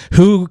it's like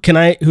who can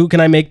I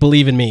make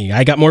believe in me?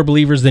 I got more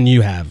believers than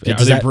you have.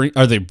 Yeah,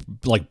 are they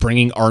like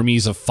bringing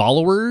armies of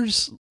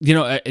followers?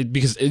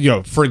 Because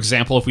for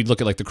example, if we look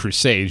at like the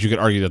Crusades, you could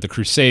argue that the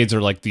Crusades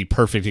are like the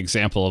perfect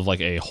example of like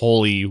a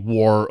holy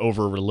war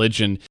over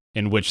religion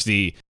in which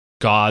the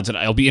gods, and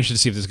I'll be interested to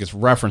see if this gets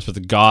referenced, but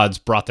the gods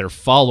brought their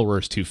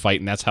followers to fight,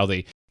 and that's how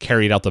they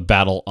carried out the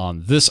battle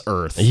on this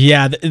earth.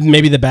 Yeah,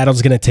 maybe the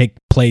battle's going to take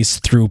place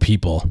through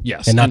people.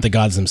 Yes. And not the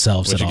gods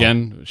themselves. Which at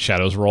again, all.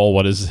 Shadow's role,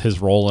 what is his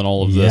role in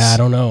all of this? Yeah, I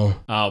don't know.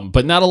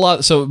 But not a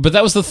lot. But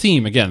that was the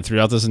theme, again,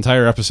 throughout this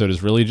entire episode,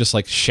 is really just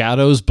like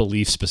Shadow's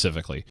belief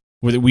specifically.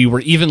 We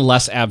were even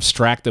less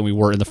abstract than we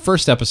were in the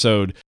first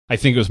episode. I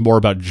think it was more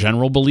about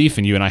general belief,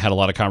 and you and I had a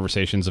lot of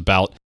conversations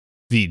about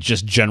the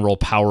just general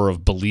power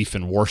of belief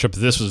and worship.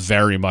 This was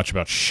very much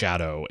about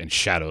Shadow and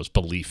Shadow's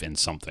belief in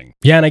something.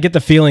 Yeah, and I get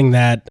the feeling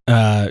that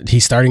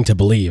he's starting to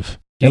believe,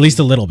 at least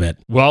a little bit.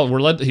 Well,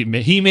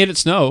 he made it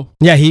snow.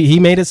 Yeah, he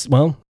made it.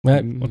 Well,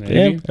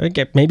 maybe.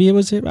 Yeah, maybe it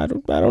was him. I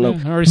don't know.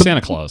 Already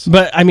Santa Claus.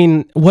 But I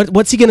mean,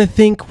 what's he gonna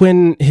think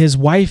when his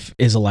wife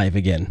is alive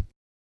again?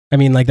 I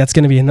mean, like that's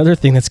going to be another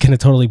thing that's going to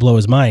totally blow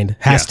his mind.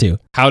 Has to.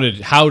 How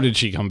did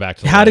she come back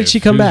to life? How did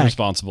she come back? Who's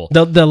responsible?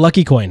 The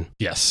lucky coin.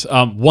 Yes.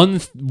 One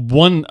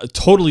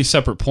totally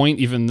separate point,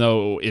 even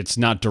though it's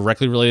not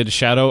directly related to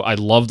Shadow. I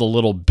love the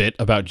little bit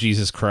about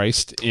Jesus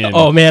Christ.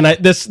 Oh man,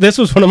 this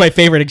was one of my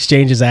favorite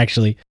exchanges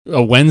actually.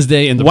 A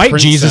Wednesday in the White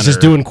Prince Jesus Center. is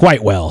doing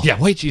quite well. Yeah,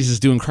 White Jesus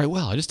is doing quite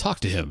well. I just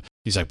talked to him.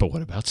 He's like, but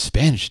what about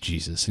Spanish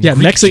Jesus? And yeah,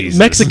 Greek Jesus?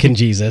 Mexican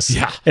Jesus.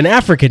 Yeah, and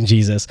African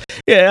Jesus.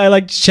 Yeah, I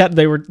like chat.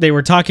 They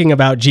were talking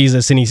about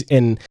Jesus,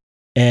 and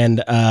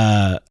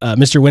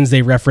Mr.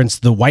 Wednesday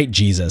referenced the white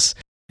Jesus,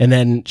 and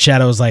then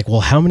Shadow's like,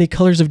 well, how many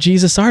colors of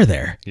Jesus are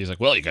there? He's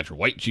like, well, you got your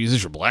white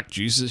Jesus, your black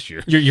Jesus,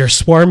 your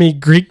swarmy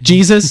Greek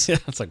Jesus. Yeah,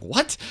 it's like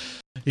what?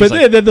 But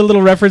like, the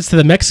little reference to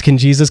the Mexican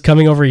Jesus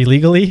coming over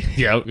illegally.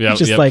 Yeah,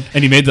 just like,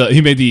 and he made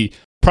the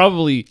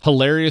probably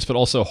hilarious but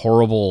also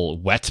horrible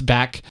wet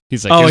back.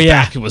 He's like, his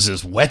back was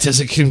as wet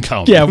as it can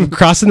come. Yeah,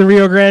 crossing the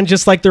Rio Grande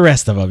just like the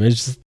rest of them.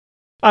 It's just,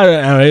 I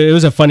don't know. It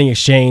was a funny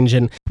exchange,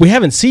 and we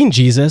haven't seen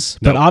Jesus,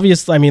 but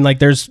obviously, I mean, like,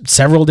 there's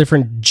several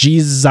different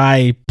Jesus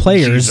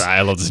players. I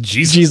love this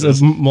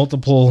Jesus.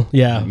 Multiple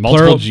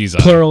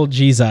Jesus. Plural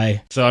Jesus.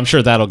 So I'm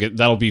sure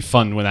that'll be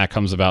fun when that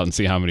comes about and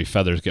see how many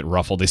feathers get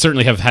ruffled. They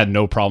certainly have had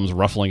no problems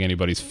ruffling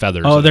anybody's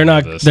feathers. Oh, they're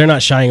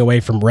not shying away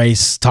from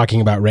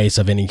talking about race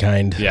of any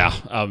kind. Yeah,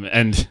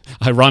 and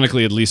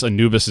ironically, at least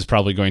Anubis is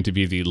probably going to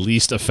be the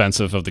least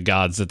offensive of the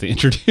gods that they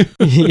introduce.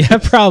 Yeah,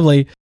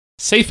 probably.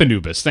 Safe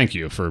Anubis, thank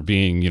you for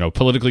being,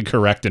 politically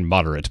correct and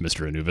moderate,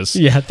 Mr. Anubis.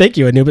 Yeah, thank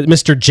you, Anubis.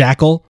 Mr.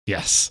 Jackal.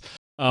 Yes.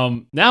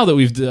 Now that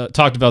we've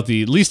talked about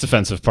the least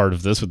offensive part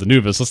of this with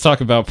Anubis, let's talk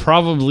about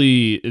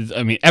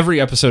every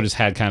episode has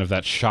had kind of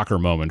that shocker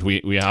moment. We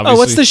obviously...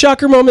 what's the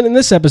shocker moment in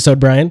this episode,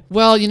 Brian?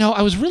 Well,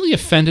 I was really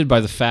offended by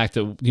the fact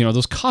that,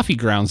 those coffee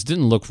grounds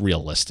didn't look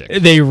realistic.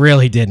 They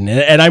really didn't.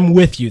 And I'm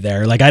with you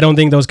there. Like, I don't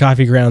think those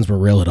coffee grounds were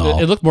real at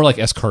all. It looked more like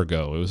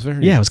escargot. It was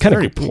very, it was kind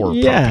very of poor.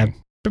 Yeah. Propping.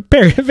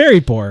 Very,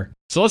 very poor.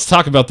 So let's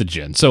talk about the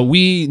djinn. So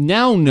we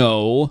now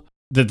know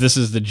that this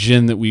is the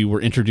djinn that we were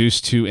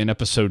introduced to in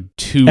episode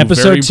 2.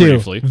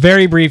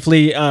 Very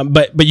briefly,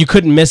 but you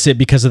couldn't miss it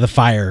because of the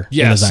fire.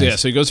 Yes, yeah.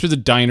 So he goes through the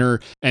diner,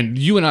 and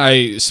you and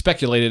I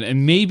speculated,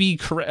 and maybe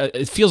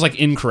it feels like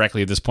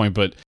incorrectly at this point,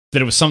 but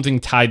that it was something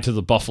tied to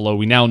the buffalo.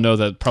 We now know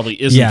that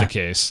probably isn't the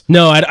case.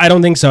 No, I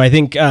don't think so. I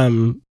think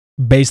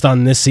based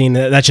on this scene,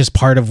 that's just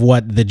part of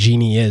what the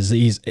genie is.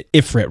 He's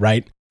Ifrit,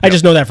 right? I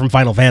just know that from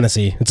Final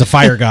Fantasy. It's a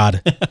fire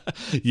god.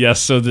 Yes,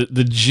 so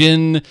the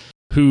djinn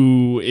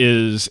who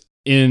is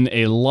in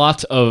a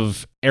lot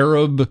of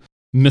Arab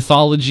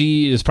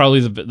mythology is probably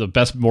the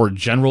best, more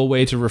general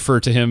way to refer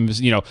to him.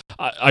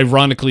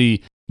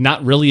 Ironically,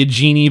 not really a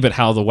genie, but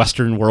how the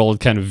Western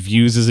world kind of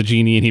views as a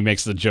genie, and he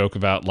makes the joke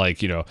about,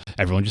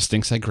 everyone just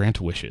thinks I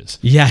grant wishes.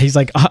 Yeah, he's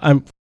like,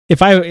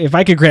 if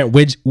I could grant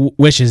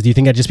wishes, do you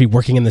think I'd just be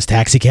working in this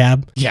taxi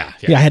cab? Yeah.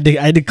 Yeah, I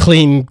had to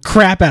clean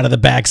crap out of the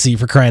backseat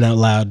for crying out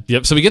loud.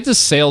 Yep. So we get this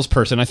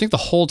salesperson. I think the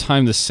whole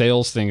time the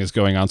sales thing is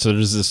going on. So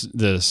there's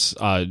this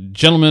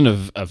gentleman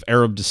of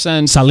Arab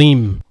descent,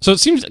 Salim. So it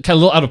seems kind of a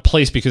little out of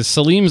place because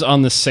Salim's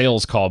on this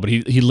sales call, but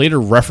he later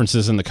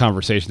references in the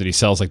conversation that he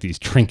sells like these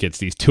trinkets,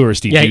 these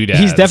touristy doodads.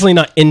 He's definitely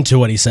not into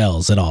what he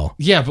sells at all.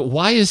 Yeah, but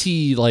why is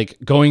he like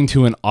going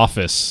to an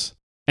office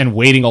and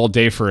waiting all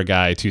day for a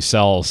guy to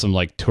sell some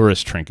like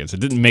tourist trinkets? It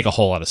didn't make a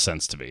whole lot of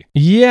sense to me.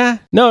 Yeah.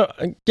 No,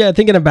 yeah,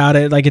 thinking about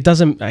it, like I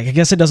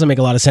guess it doesn't make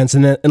a lot of sense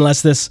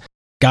unless this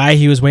guy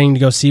he was waiting to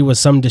go see was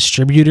some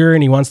distributor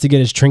and he wants to get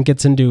his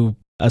trinkets into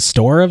a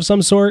store of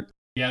some sort.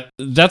 Yeah,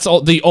 that's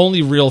the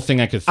only real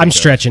thing I could think I'm of.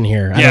 stretching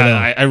here.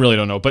 I really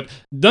don't know. But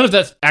none of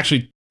that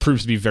actually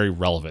proves to be very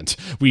relevant.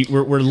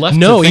 We're left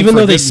No, to think even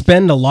though they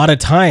spend a lot of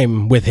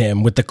time with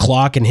him, with the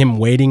clock and him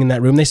waiting in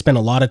that room, they spend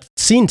a lot of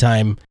scene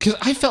time. Because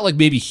I felt like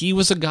maybe he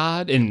was a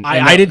god. And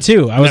I did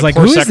too. I was like,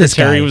 poor who is this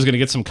guy? secretary was going to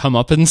get some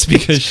comeuppance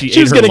because she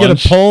was going to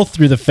get a pole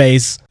through the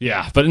face.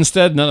 Yeah, but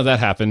instead, none of that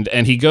happened.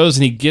 And he goes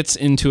and he gets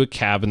into a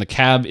cab, and the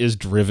cab is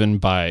driven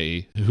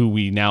by who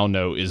we now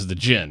know is the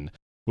Jinn,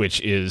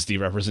 which is the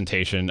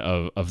representation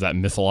of that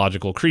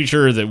mythological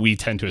creature that we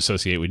tend to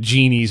associate with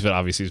genies, but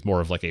obviously is more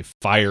of like a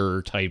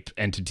fire type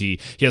entity.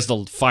 He has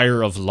the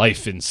fire of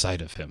life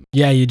inside of him.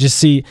 Yeah, you just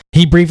see,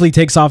 he briefly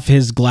takes off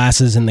his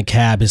glasses in the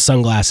cab, his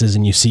sunglasses,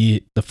 and you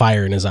see the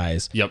fire in his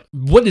eyes. Yep.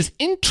 What is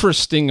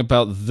interesting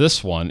about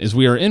this one is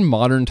we are in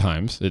modern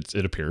times,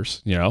 it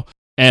appears,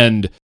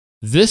 and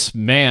this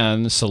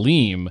man,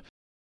 Salim,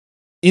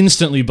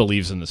 instantly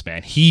believes in this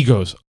man. He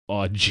goes,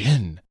 "Oh,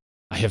 Jinn,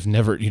 I have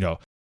never,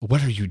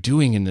 what are you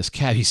doing in this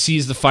cab?" He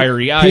sees the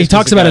fiery eyes. He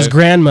talks about his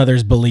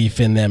grandmother's belief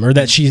in them, or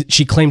that she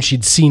claimed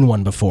she'd seen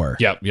one before.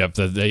 Yep.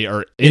 That they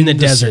are in the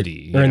desert,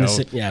 city, or in the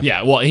city. Yeah.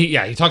 Yeah. Well,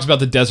 he talks about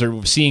the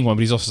desert, seeing one,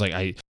 but he's also like,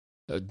 I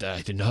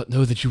did not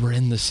know that you were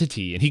in the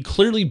city, and he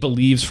clearly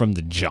believes from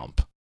the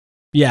jump.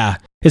 Yeah.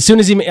 As soon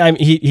as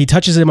he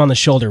touches him on the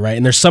shoulder, right,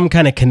 and there's some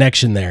kind of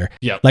connection there.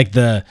 Yep. Like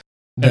the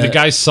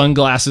guy's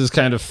sunglasses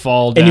kind of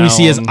fall down. And you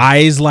see his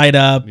eyes light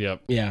up.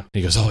 Yep. Yeah.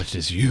 He goes, "Oh, it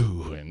is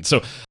you." And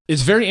so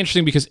it's very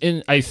interesting because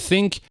I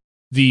think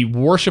the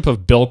worship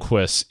of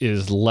Bilquis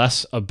is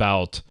less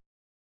about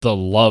the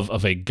love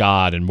of a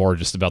god and more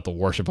just about the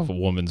worship of a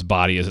woman's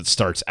body as it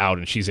starts out,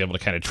 and she's able to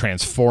kind of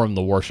transform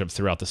the worship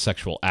throughout the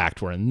sexual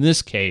act, where in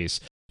this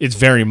case, it's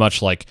very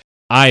much like,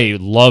 I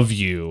love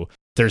you.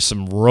 There's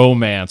some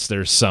romance.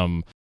 There's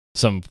some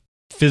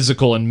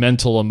physical and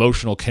mental,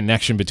 emotional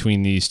connection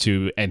between these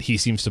two, and he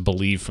seems to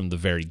believe from the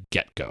very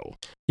get-go.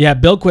 Yeah,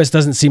 Bilquis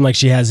doesn't seem like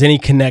she has any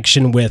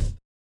connection with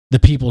the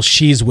people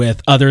she's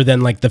with other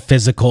than like the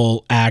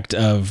physical act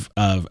of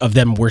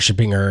them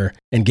worshiping her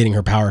and getting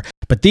her power.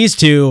 But these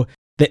two,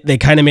 they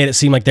kind of made it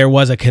seem like there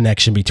was a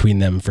connection between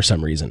them for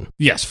some reason.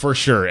 Yes, for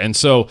sure. And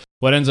so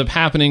what ends up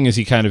happening is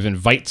he kind of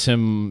invites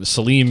him,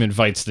 Salim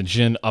invites the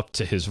Jinn up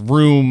to his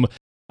room,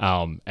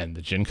 and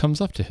the Jinn comes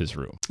up to his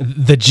room.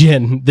 The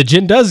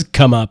Jinn does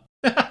come up.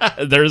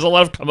 There's a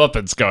lot of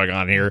comeuppance going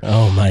on here.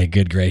 Oh my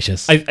good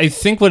gracious. I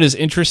think what is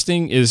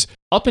interesting is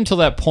up until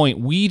that point,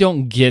 we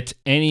don't get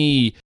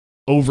any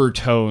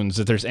overtones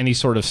that there's any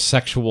sort of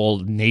sexual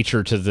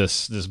nature to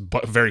this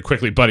very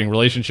quickly budding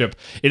relationship.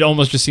 It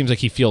almost just seems like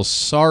he feels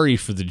sorry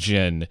for the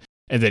Jinn,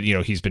 and that,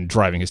 he's been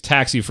driving his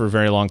taxi for a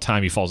very long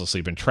time. He falls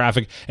asleep in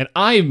traffic. And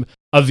I'm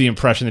of the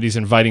impression that he's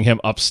inviting him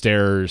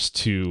upstairs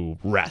to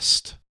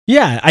rest.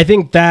 Yeah, I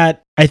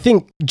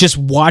think just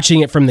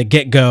watching it from the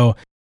get-go,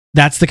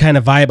 that's the kind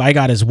of vibe I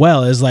got as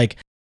well, is like,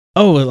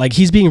 oh, like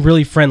he's being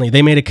really friendly.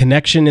 They made a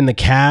connection in the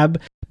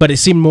cab, but it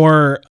seemed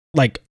more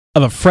like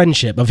of a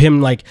friendship, of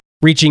him like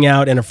reaching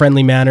out in a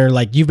friendly manner.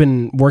 Like, you've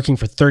been working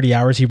for 30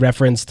 hours. He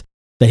referenced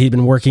that he'd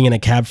been working in a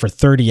cab for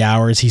 30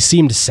 hours. He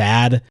seemed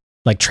sad,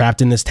 like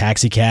trapped in this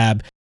taxi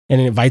cab,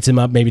 and it invites him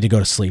up maybe to go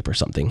to sleep or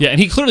something. Yeah, and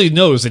he clearly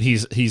knows that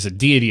he's a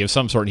deity of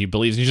some sort, and he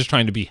believes he's just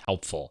trying to be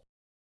helpful.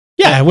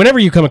 Yeah, whenever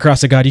you come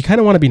across a god, you kind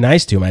of want to be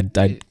nice to him,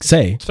 I'd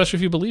say. Especially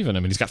if you believe in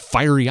him, and he's got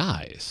fiery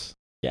eyes.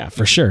 Yeah,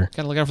 for sure.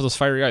 Gotta look out for those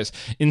fiery eyes.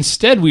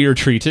 Instead, we are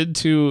treated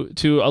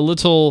to a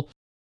little,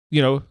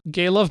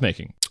 gay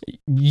lovemaking.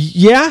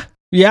 Yeah,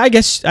 I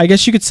guess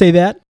you could say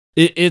that.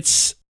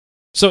 It's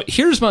so.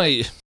 Here's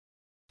my.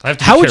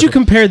 How would you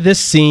compare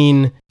this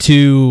scene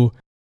to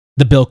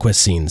the Bilquis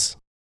scenes?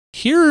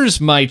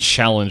 Here's my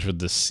challenge with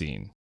this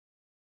scene.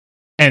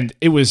 And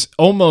it was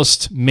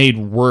almost made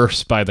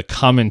worse by the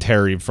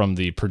commentary from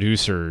the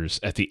producers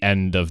at the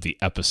end of the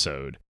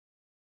episode.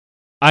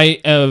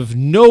 I have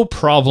no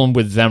problem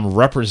with them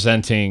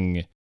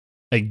representing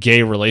a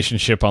gay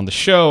relationship on the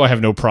show. I have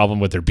no problem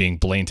with there being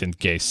blatant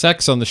gay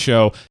sex on the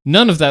show.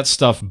 None of that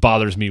stuff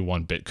bothers me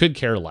one bit. Could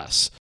care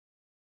less.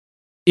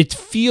 It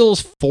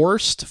feels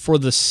forced for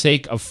the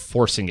sake of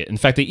forcing it. In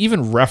fact, they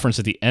even reference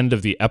at the end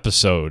of the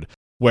episode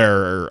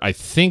where I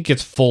think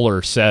it's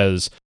Fuller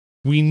says,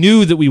 we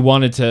knew that we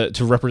wanted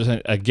to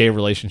represent a gay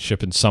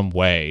relationship in some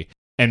way,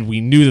 and we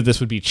knew that this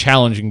would be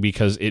challenging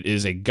because it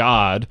is a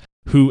god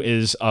who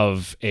is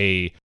of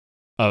a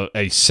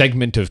a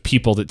segment of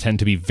people that tend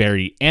to be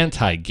very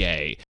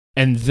anti-gay,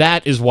 and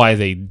that is why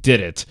they did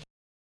it.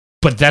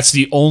 But that's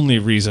the only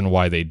reason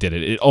why they did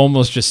it. It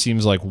almost just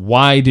seems like,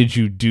 why did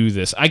you do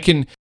this? I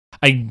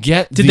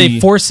get. Did they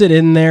force it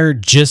in there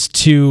just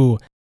to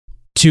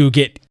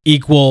get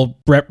equal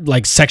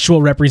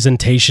sexual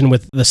representation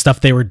with the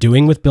stuff they were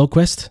doing with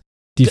Bilquist?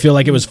 Do you feel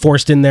like it was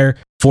forced in there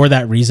for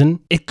that reason?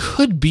 It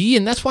could be,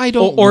 and that's why I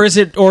don't. Or is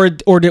it, were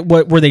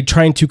they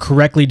trying to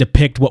correctly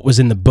depict what was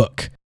in the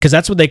book? Because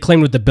that's what they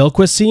claimed with the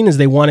Bilquist scene, is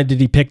they wanted to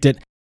depict it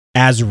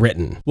as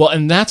written. Well,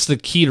 and that's the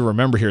key to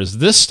remember here, is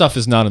this stuff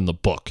is not in the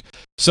book.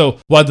 So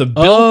while the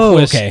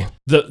Bilquist,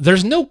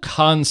 there's no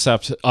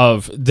concept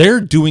of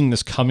they're doing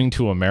this Coming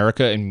to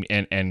America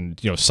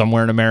and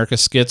Somewhere in America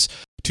skits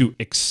to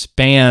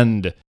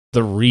expand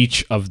the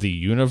reach of the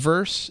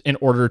universe in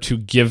order to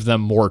give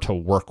them more to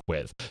work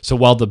with. So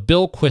while the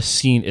Bilquist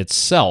scene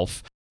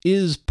itself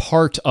is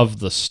part of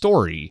the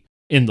story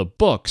in the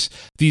books,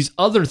 these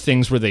other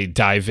things where they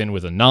dive in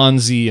with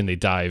Anansi and they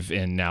dive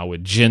in now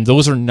with Jin,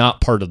 those are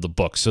not part of the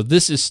book. So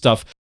this is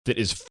stuff that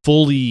is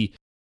fully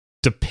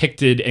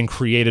depicted and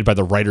created by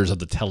the writers of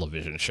the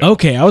television show.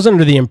 Okay, I was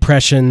under the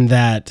impression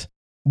that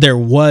there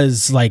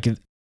was like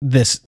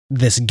this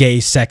gay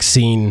sex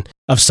scene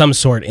of some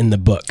sort in the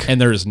book, and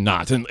there is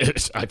not. And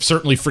I'm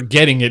certainly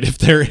forgetting it if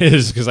there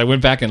is, because I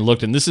went back and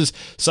looked, and this is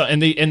so.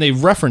 And they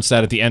reference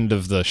that at the end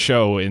of the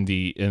show in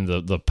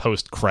the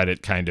post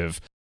credit kind of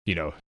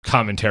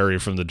commentary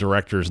from the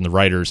directors and the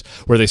writers,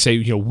 where they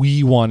say,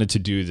 we wanted to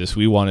do this,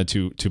 we wanted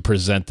to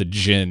present the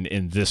Jinn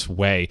in this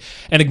way.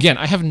 And again,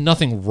 I have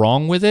nothing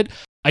wrong with it.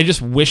 I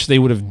just wish they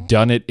would have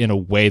done it in a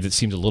way that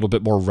seemed a little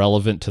bit more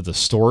relevant to the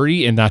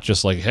story, and not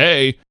just like,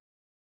 hey,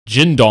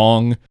 Jin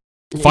Dong,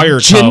 fire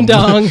Jin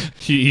Dong.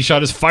 he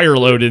shot his fire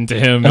load into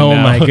him. Oh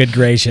my good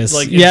gracious!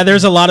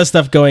 There's a lot of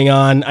stuff going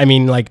on. I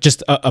mean,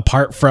 just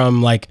apart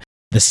from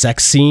the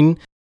sex scene.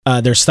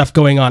 There's stuff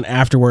going on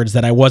afterwards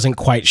that I wasn't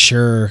quite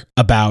sure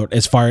about.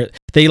 As far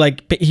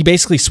he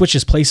basically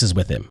switches places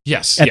with him.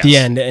 Yes, at the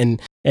end,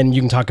 and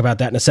you can talk about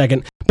that in a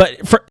second. But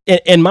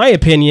in my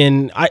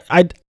opinion,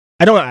 I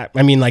don't.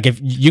 I mean, if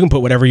you can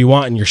put whatever you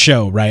want in your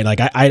show, right?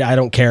 I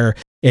don't care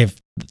if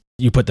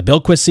you put the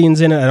Bilquist scenes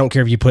in it. I don't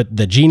care if you put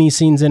the genie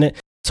scenes in it.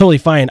 Totally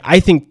fine. I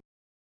think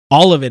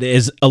all of it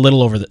is a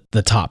little over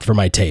the top for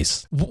my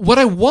taste. What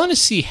I want to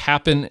see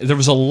happen, there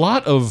was a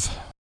lot of.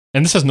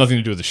 And this has nothing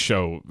to do with the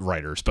show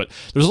writers, but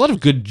there's a lot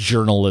of good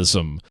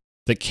journalism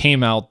that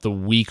came out the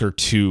week or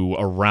two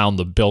around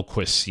the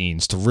Bilquist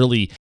scenes to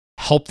really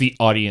help the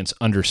audience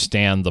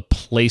understand the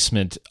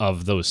placement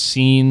of those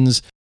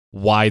scenes,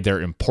 why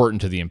they're important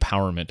to the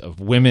empowerment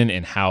of women,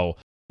 and how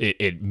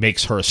it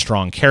makes her a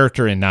strong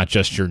character and not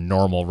just your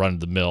normal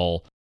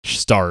run-of-the-mill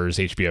stars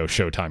HBO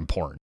Showtime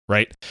porn,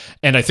 right?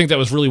 And I think that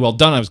was really well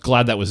done. I was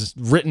glad that was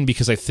written,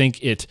 because I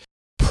think it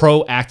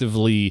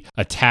proactively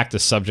attacked a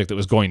subject that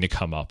was going to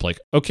come up.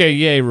 Okay,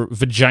 yay,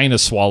 vagina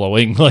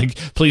swallowing.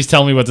 Please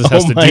tell me what this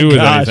has to do with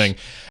anything.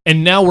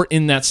 And now we're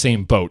in that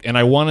same boat. And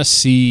I want to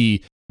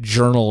see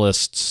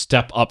journalists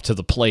step up to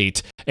the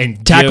plate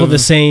and tackle the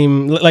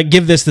same,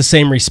 give this the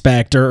same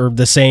respect or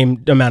the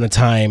same amount of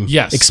time.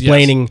 Yes.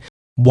 Explaining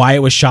why it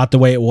was shot the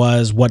way it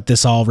was, what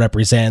this all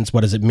represents,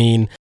 what does it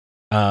mean.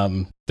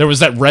 There was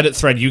that Reddit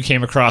thread you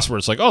came across where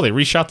it's they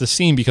reshot the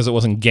scene because it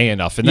wasn't gay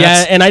enough. And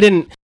and I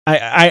didn't.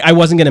 I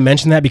wasn't going to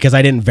mention that because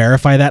I didn't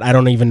verify that. I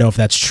don't even know if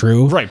that's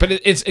true. Right, but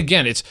it's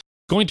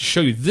going to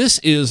show you this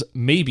is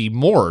maybe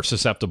more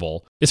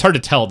susceptible. It's hard to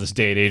tell this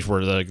day and age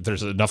where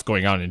there's enough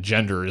going on in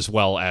gender as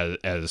well as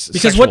because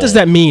sexual. What does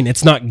that mean?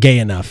 It's not gay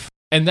enough.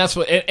 And that's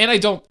what, and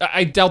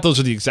I doubt those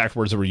are the exact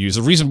words that were used.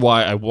 The reason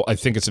why I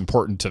think it's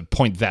important to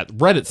point that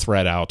Reddit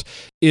thread out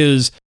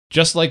is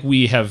just like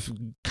we have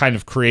kind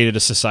of created a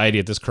society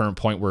at this current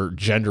point where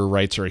gender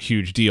rights are a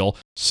huge deal,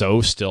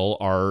 so still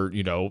are,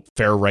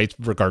 fair rights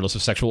regardless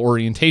of sexual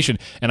orientation.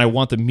 And I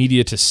want the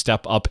media to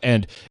step up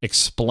and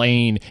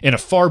explain in a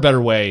far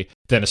better way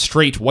than a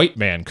straight white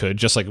man could,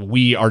 just like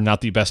we are not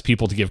the best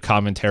people to give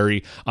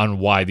commentary on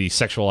why the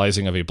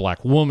sexualizing of a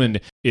black woman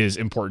is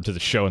important to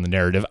the show and the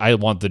narrative. I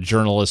want the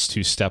journalists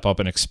to step up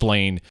and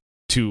explain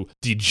to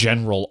the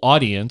general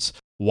audience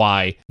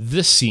why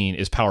this scene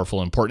is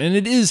powerful and important. And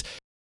it is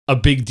a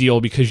big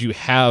deal because you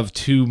have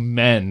two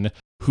men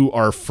who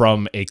are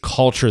from a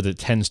culture that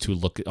tends to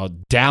look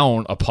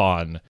down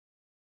upon,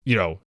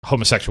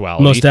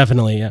 homosexuality. Most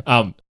definitely,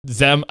 yeah.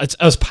 It's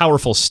a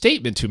powerful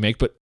statement to make,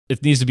 but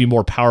it needs to be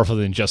more powerful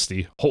than just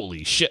the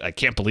holy shit, I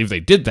can't believe they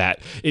did that.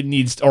 It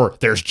needs, or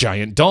there's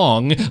giant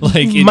dong.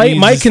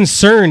 My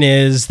concern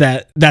is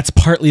that that's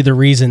partly the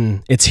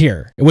reason it's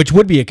here, which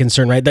would be a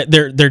concern, right? That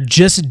they're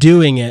just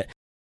doing it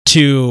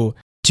to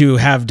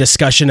have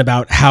discussion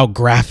about how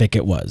graphic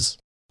it was.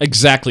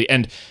 Exactly.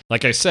 And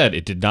like I said,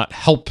 it did not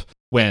help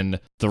when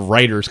the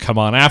writers come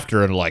on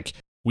after and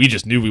we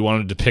just knew we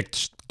wanted to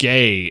depict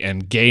gay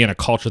in a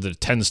culture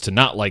that tends to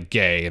not like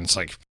gay. And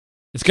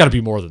it's got to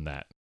be more than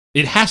that.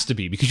 It has to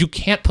be, because you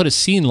can't put a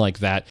scene like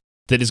that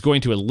is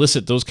going to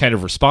elicit those kind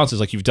of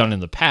responses like you've done in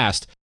the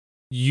past.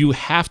 You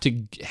have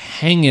to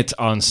hang it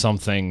on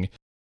something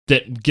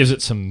that gives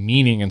it some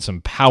meaning and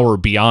some power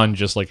beyond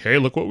just like, hey,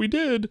 look what we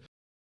did.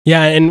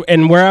 Yeah,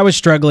 and where I was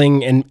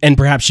struggling, and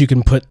perhaps you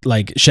can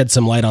shed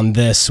some light on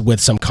this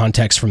with some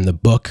context from the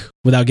book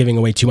without giving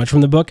away too much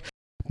from the book,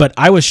 but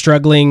I was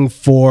struggling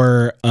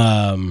for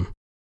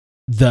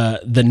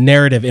the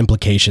narrative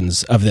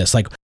implications of this.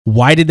 Like,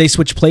 why did they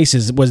switch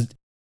places? Was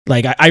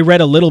like I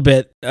read a little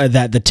bit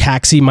that the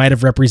taxi might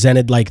have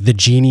represented like the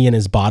genie in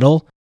his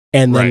bottle,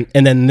 and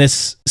then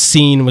this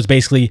scene was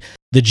basically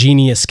the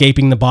genie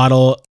escaping the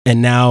bottle,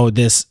 and now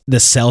this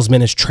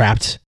salesman is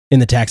trapped in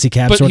the taxi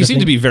cab. But he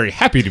seemed to be very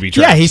happy to be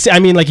trapped.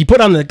 Yeah, he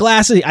put on the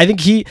glasses. I think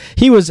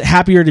he was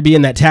happier to be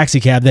in that taxi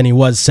cab than he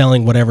was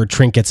selling whatever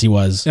trinkets he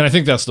was. And I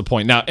think that's the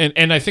point. Now,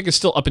 and I think it's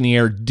still up in the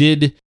air.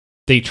 Did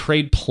they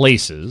trade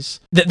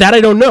places? That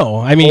I don't know.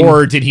 I mean,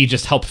 or did he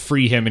just help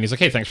free him and he's like,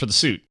 hey, thanks for the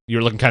suit.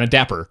 You're looking kind of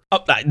dapper.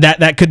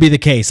 That could be the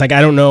case. Like,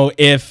 I don't know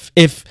if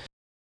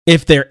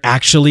they're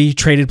actually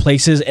traded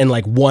places and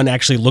like one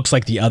actually looks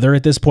like the other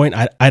at this point.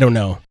 I don't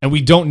know. And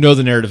we don't know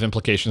the narrative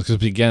implications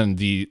because, again,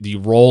 the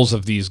roles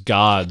of these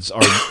gods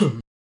are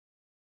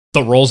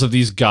the roles of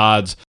these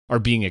gods are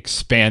being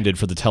expanded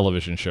for the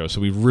television show.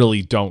 So we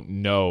really don't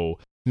know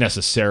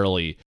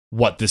necessarily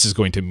what this is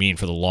going to mean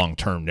for the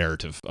long-term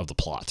narrative of the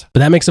plot.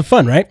 But that makes it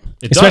fun, right?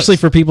 Especially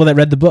for people that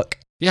read the book.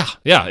 Yeah.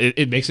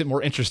 It makes it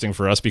more interesting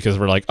for us because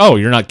we're like, oh,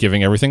 you're not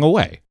giving everything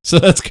away. So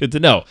that's good to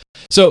know.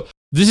 So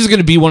this is going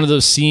to be one of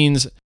those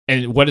scenes,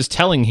 and what is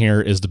telling here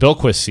is the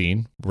Bilquist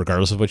scene,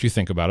 regardless of what you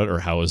think about it or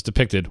how it was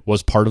depicted,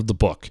 was part of the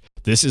book.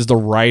 This is the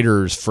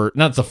writers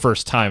not the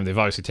first time. They've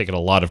obviously taken a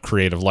lot of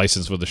creative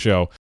license with the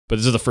show, but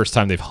this is the first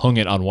time they've hung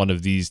it on one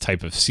of these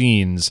type of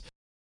scenes.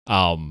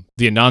 The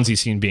Anansi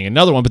scene being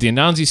another one, but the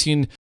Anansi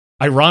scene,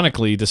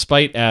 ironically,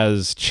 despite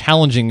as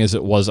challenging as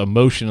it was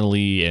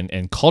emotionally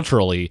and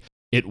culturally,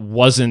 it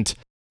wasn't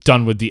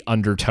done with the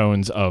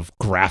undertones of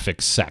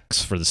graphic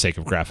sex for the sake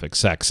of graphic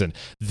sex. And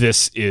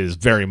this is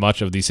very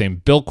much of the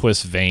same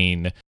Bilquist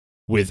vein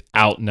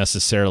without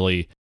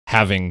necessarily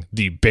having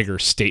the bigger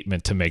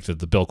statement to make that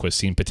the Bilquist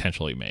scene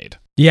potentially made.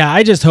 Yeah,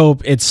 I just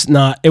hope it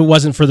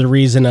wasn't for the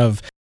reason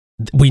of,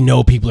 we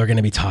know people are going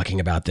to be talking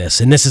about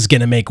this and this is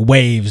going to make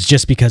waves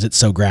just because it's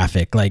so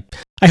graphic. Like,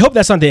 I hope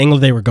that's not the angle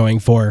they were going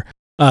for.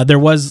 There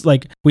was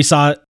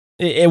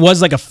it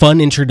was like a fun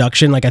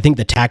introduction. Like, I think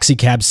the taxi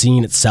cab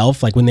scene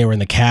itself, like when they were in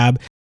the cab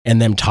and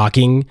them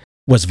talking,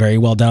 was very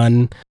well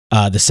done.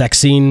 The sex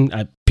scene,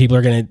 people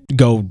are going to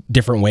go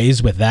different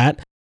ways with that.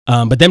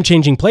 But them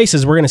changing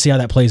places, we're going to see how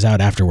that plays out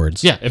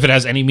afterwards. Yeah, if it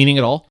has any meaning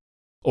at all,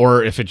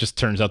 or if it just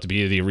turns out to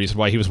be the reason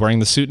why he was wearing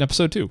the suit in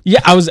episode 2. Yeah,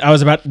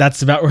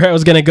 that's about where I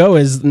was going to go,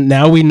 is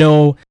now we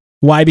know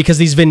why, because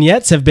these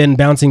vignettes have been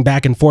bouncing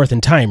back and forth in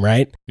time,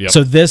 right? Yep.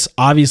 So this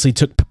obviously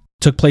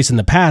took place in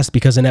the past,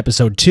 because in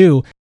episode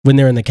 2, when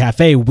they're in the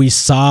cafe, we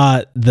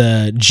saw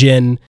the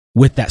djinn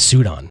with that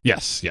suit on.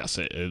 Yes.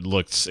 It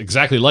looks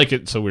exactly like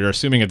it. So we're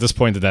assuming at this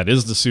point that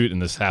is the suit, and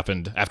this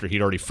happened after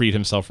he'd already freed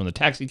himself from the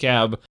taxi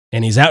cab.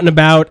 And he's out and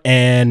about,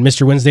 and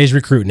Mr. Wednesday's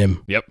recruiting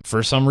him. Yep,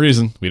 for some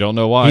reason. We don't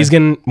know why.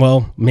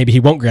 Maybe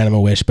he won't grant him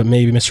a wish, but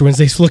maybe Mr.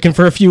 Wednesday's looking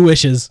for a few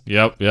wishes.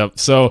 Yep.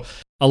 So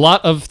a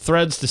lot of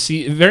threads to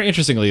see. Very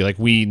interestingly, like,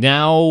 we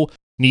now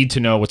need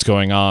to know what's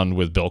going on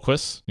with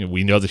Bilquist.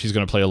 We know that she's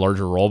going to play a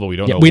larger role, but we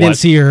don't know we didn't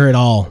see her at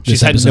all. She's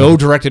had no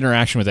direct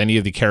interaction with any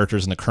of the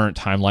characters in the current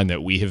timeline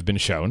that we have been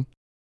shown.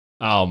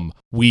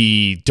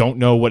 We don't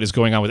know what is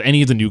going on with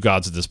any of the new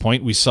gods at this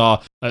point. We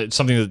saw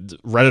something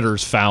that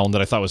Redditors found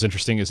that I thought was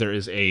interesting, is there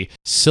is a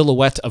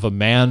silhouette of a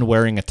man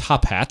wearing a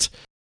top hat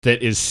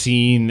that is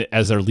seen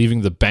as they're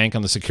leaving the bank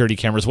on the security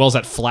camera, as well as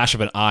that flash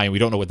of an eye, and we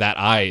don't know what that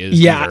eye is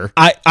either.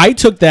 I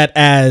took that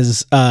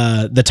as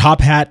the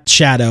top hat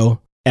shadow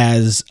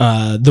as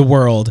the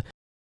world,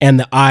 and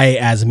the eye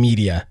as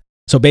media.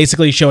 So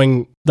basically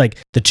showing like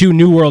the two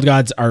New World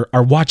gods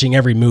are watching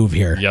every move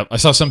here. Yep. I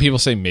saw some people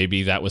say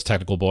maybe that was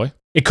Technical Boy.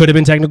 It could have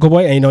been Technical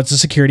Boy, and it's a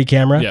security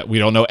camera. Yeah, we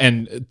don't know.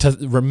 And to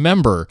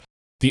remember,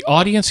 the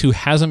audience who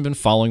hasn't been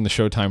following the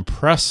Showtime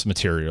press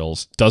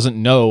materials doesn't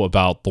know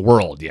about the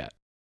world yet.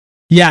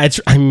 Yeah,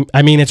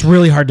 it's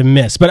really hard to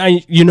miss. But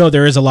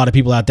there is a lot of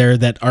people out there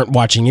that aren't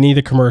watching any of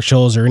the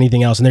commercials or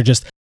anything else, and they're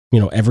just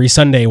every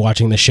Sunday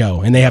watching the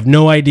show, and they have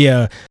no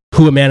idea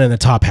who a man in the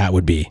top hat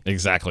would be.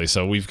 Exactly.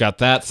 So we've got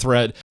that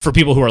thread. For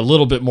people who are a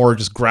little bit more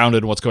just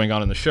grounded in what's going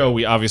on in the show,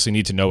 we obviously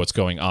need to know what's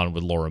going on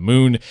with Laura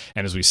Moon.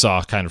 And as we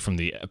saw kind of from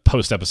the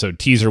post-episode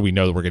teaser, we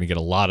know that we're going to get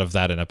a lot of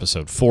that in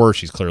episode 4.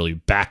 She's clearly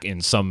back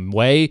in some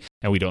way,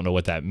 and we don't know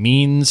what that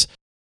means.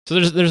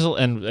 So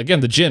and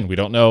again, the djinn, we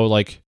don't know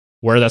like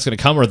where that's going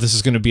to come, or this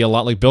is going to be a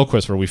lot like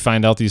Bilquist, where we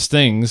find out these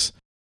things,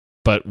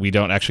 but we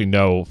don't actually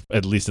know,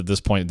 at least at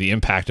this point, the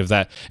impact of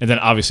that. And then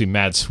obviously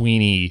Mad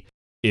Sweeney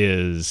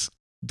is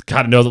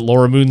got to know that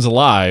Laura Moon's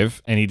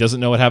alive, and he doesn't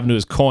know what happened to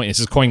his coin. Is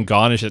his coin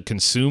gone? Is it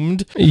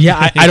consumed?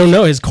 Yeah, I don't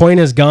know. His coin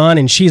is gone,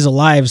 and she's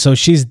alive, so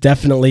she's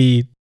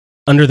definitely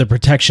under the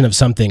protection of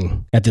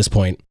something at this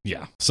point.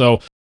 Yeah. So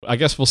I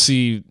guess we'll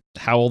see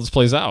how all this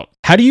plays out.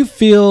 How do you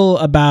feel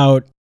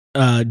about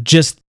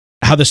just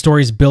how the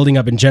story's building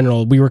up in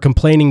general? We were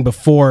complaining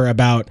before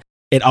about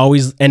it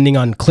always ending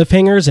on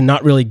cliffhangers and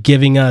not really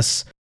giving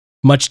us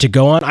much to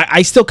go on.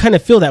 I still kind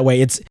of feel that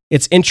way.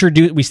 It's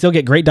introduced. We still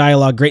get great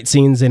dialogue, great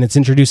scenes, and it's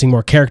introducing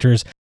more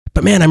characters.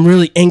 But man, I'm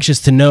really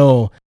anxious to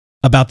know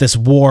about this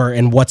war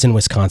and what's in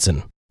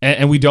Wisconsin.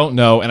 And we don't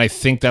know, and I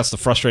think that's the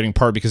frustrating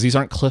part because these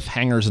aren't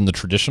cliffhangers in the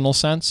traditional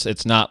sense.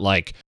 It's not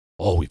like,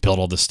 oh, we built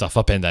all this stuff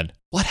up and then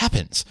what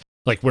happens?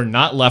 Like, we're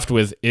not left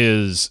with,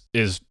 is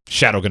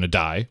Shadow going to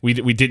die? We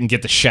didn't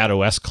get the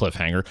Shadow-esque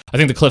cliffhanger. I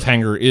think the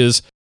cliffhanger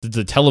is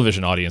the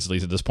television audience, at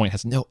least at this point,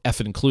 has no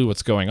effing clue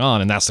what's going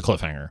on, and that's the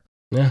cliffhanger.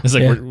 Yeah, it's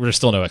like there's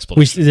still no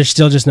explanation. There's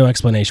still just no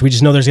explanation. We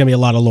just know there's going to be a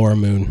lot of Laura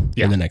Moon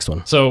in the next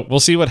one. So we'll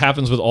see what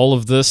happens with all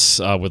of this,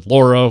 with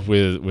Laura,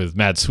 with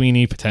Mad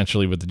Sweeney,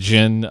 potentially with the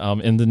Djinn,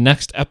 in the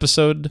next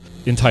episode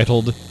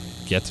entitled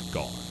Get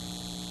Gone.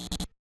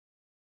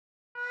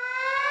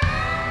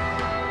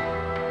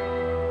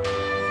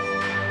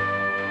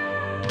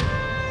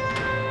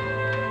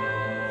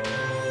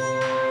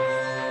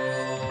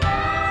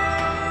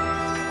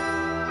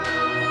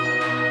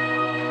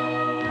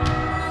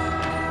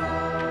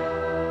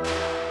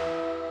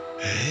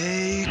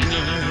 Hey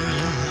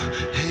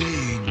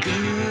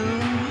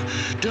girl,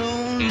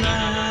 don't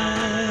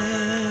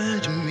lie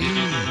to me.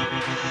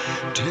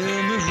 Tell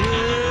me,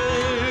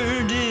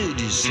 where did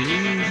you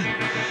sleep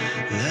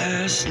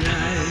last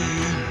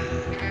night?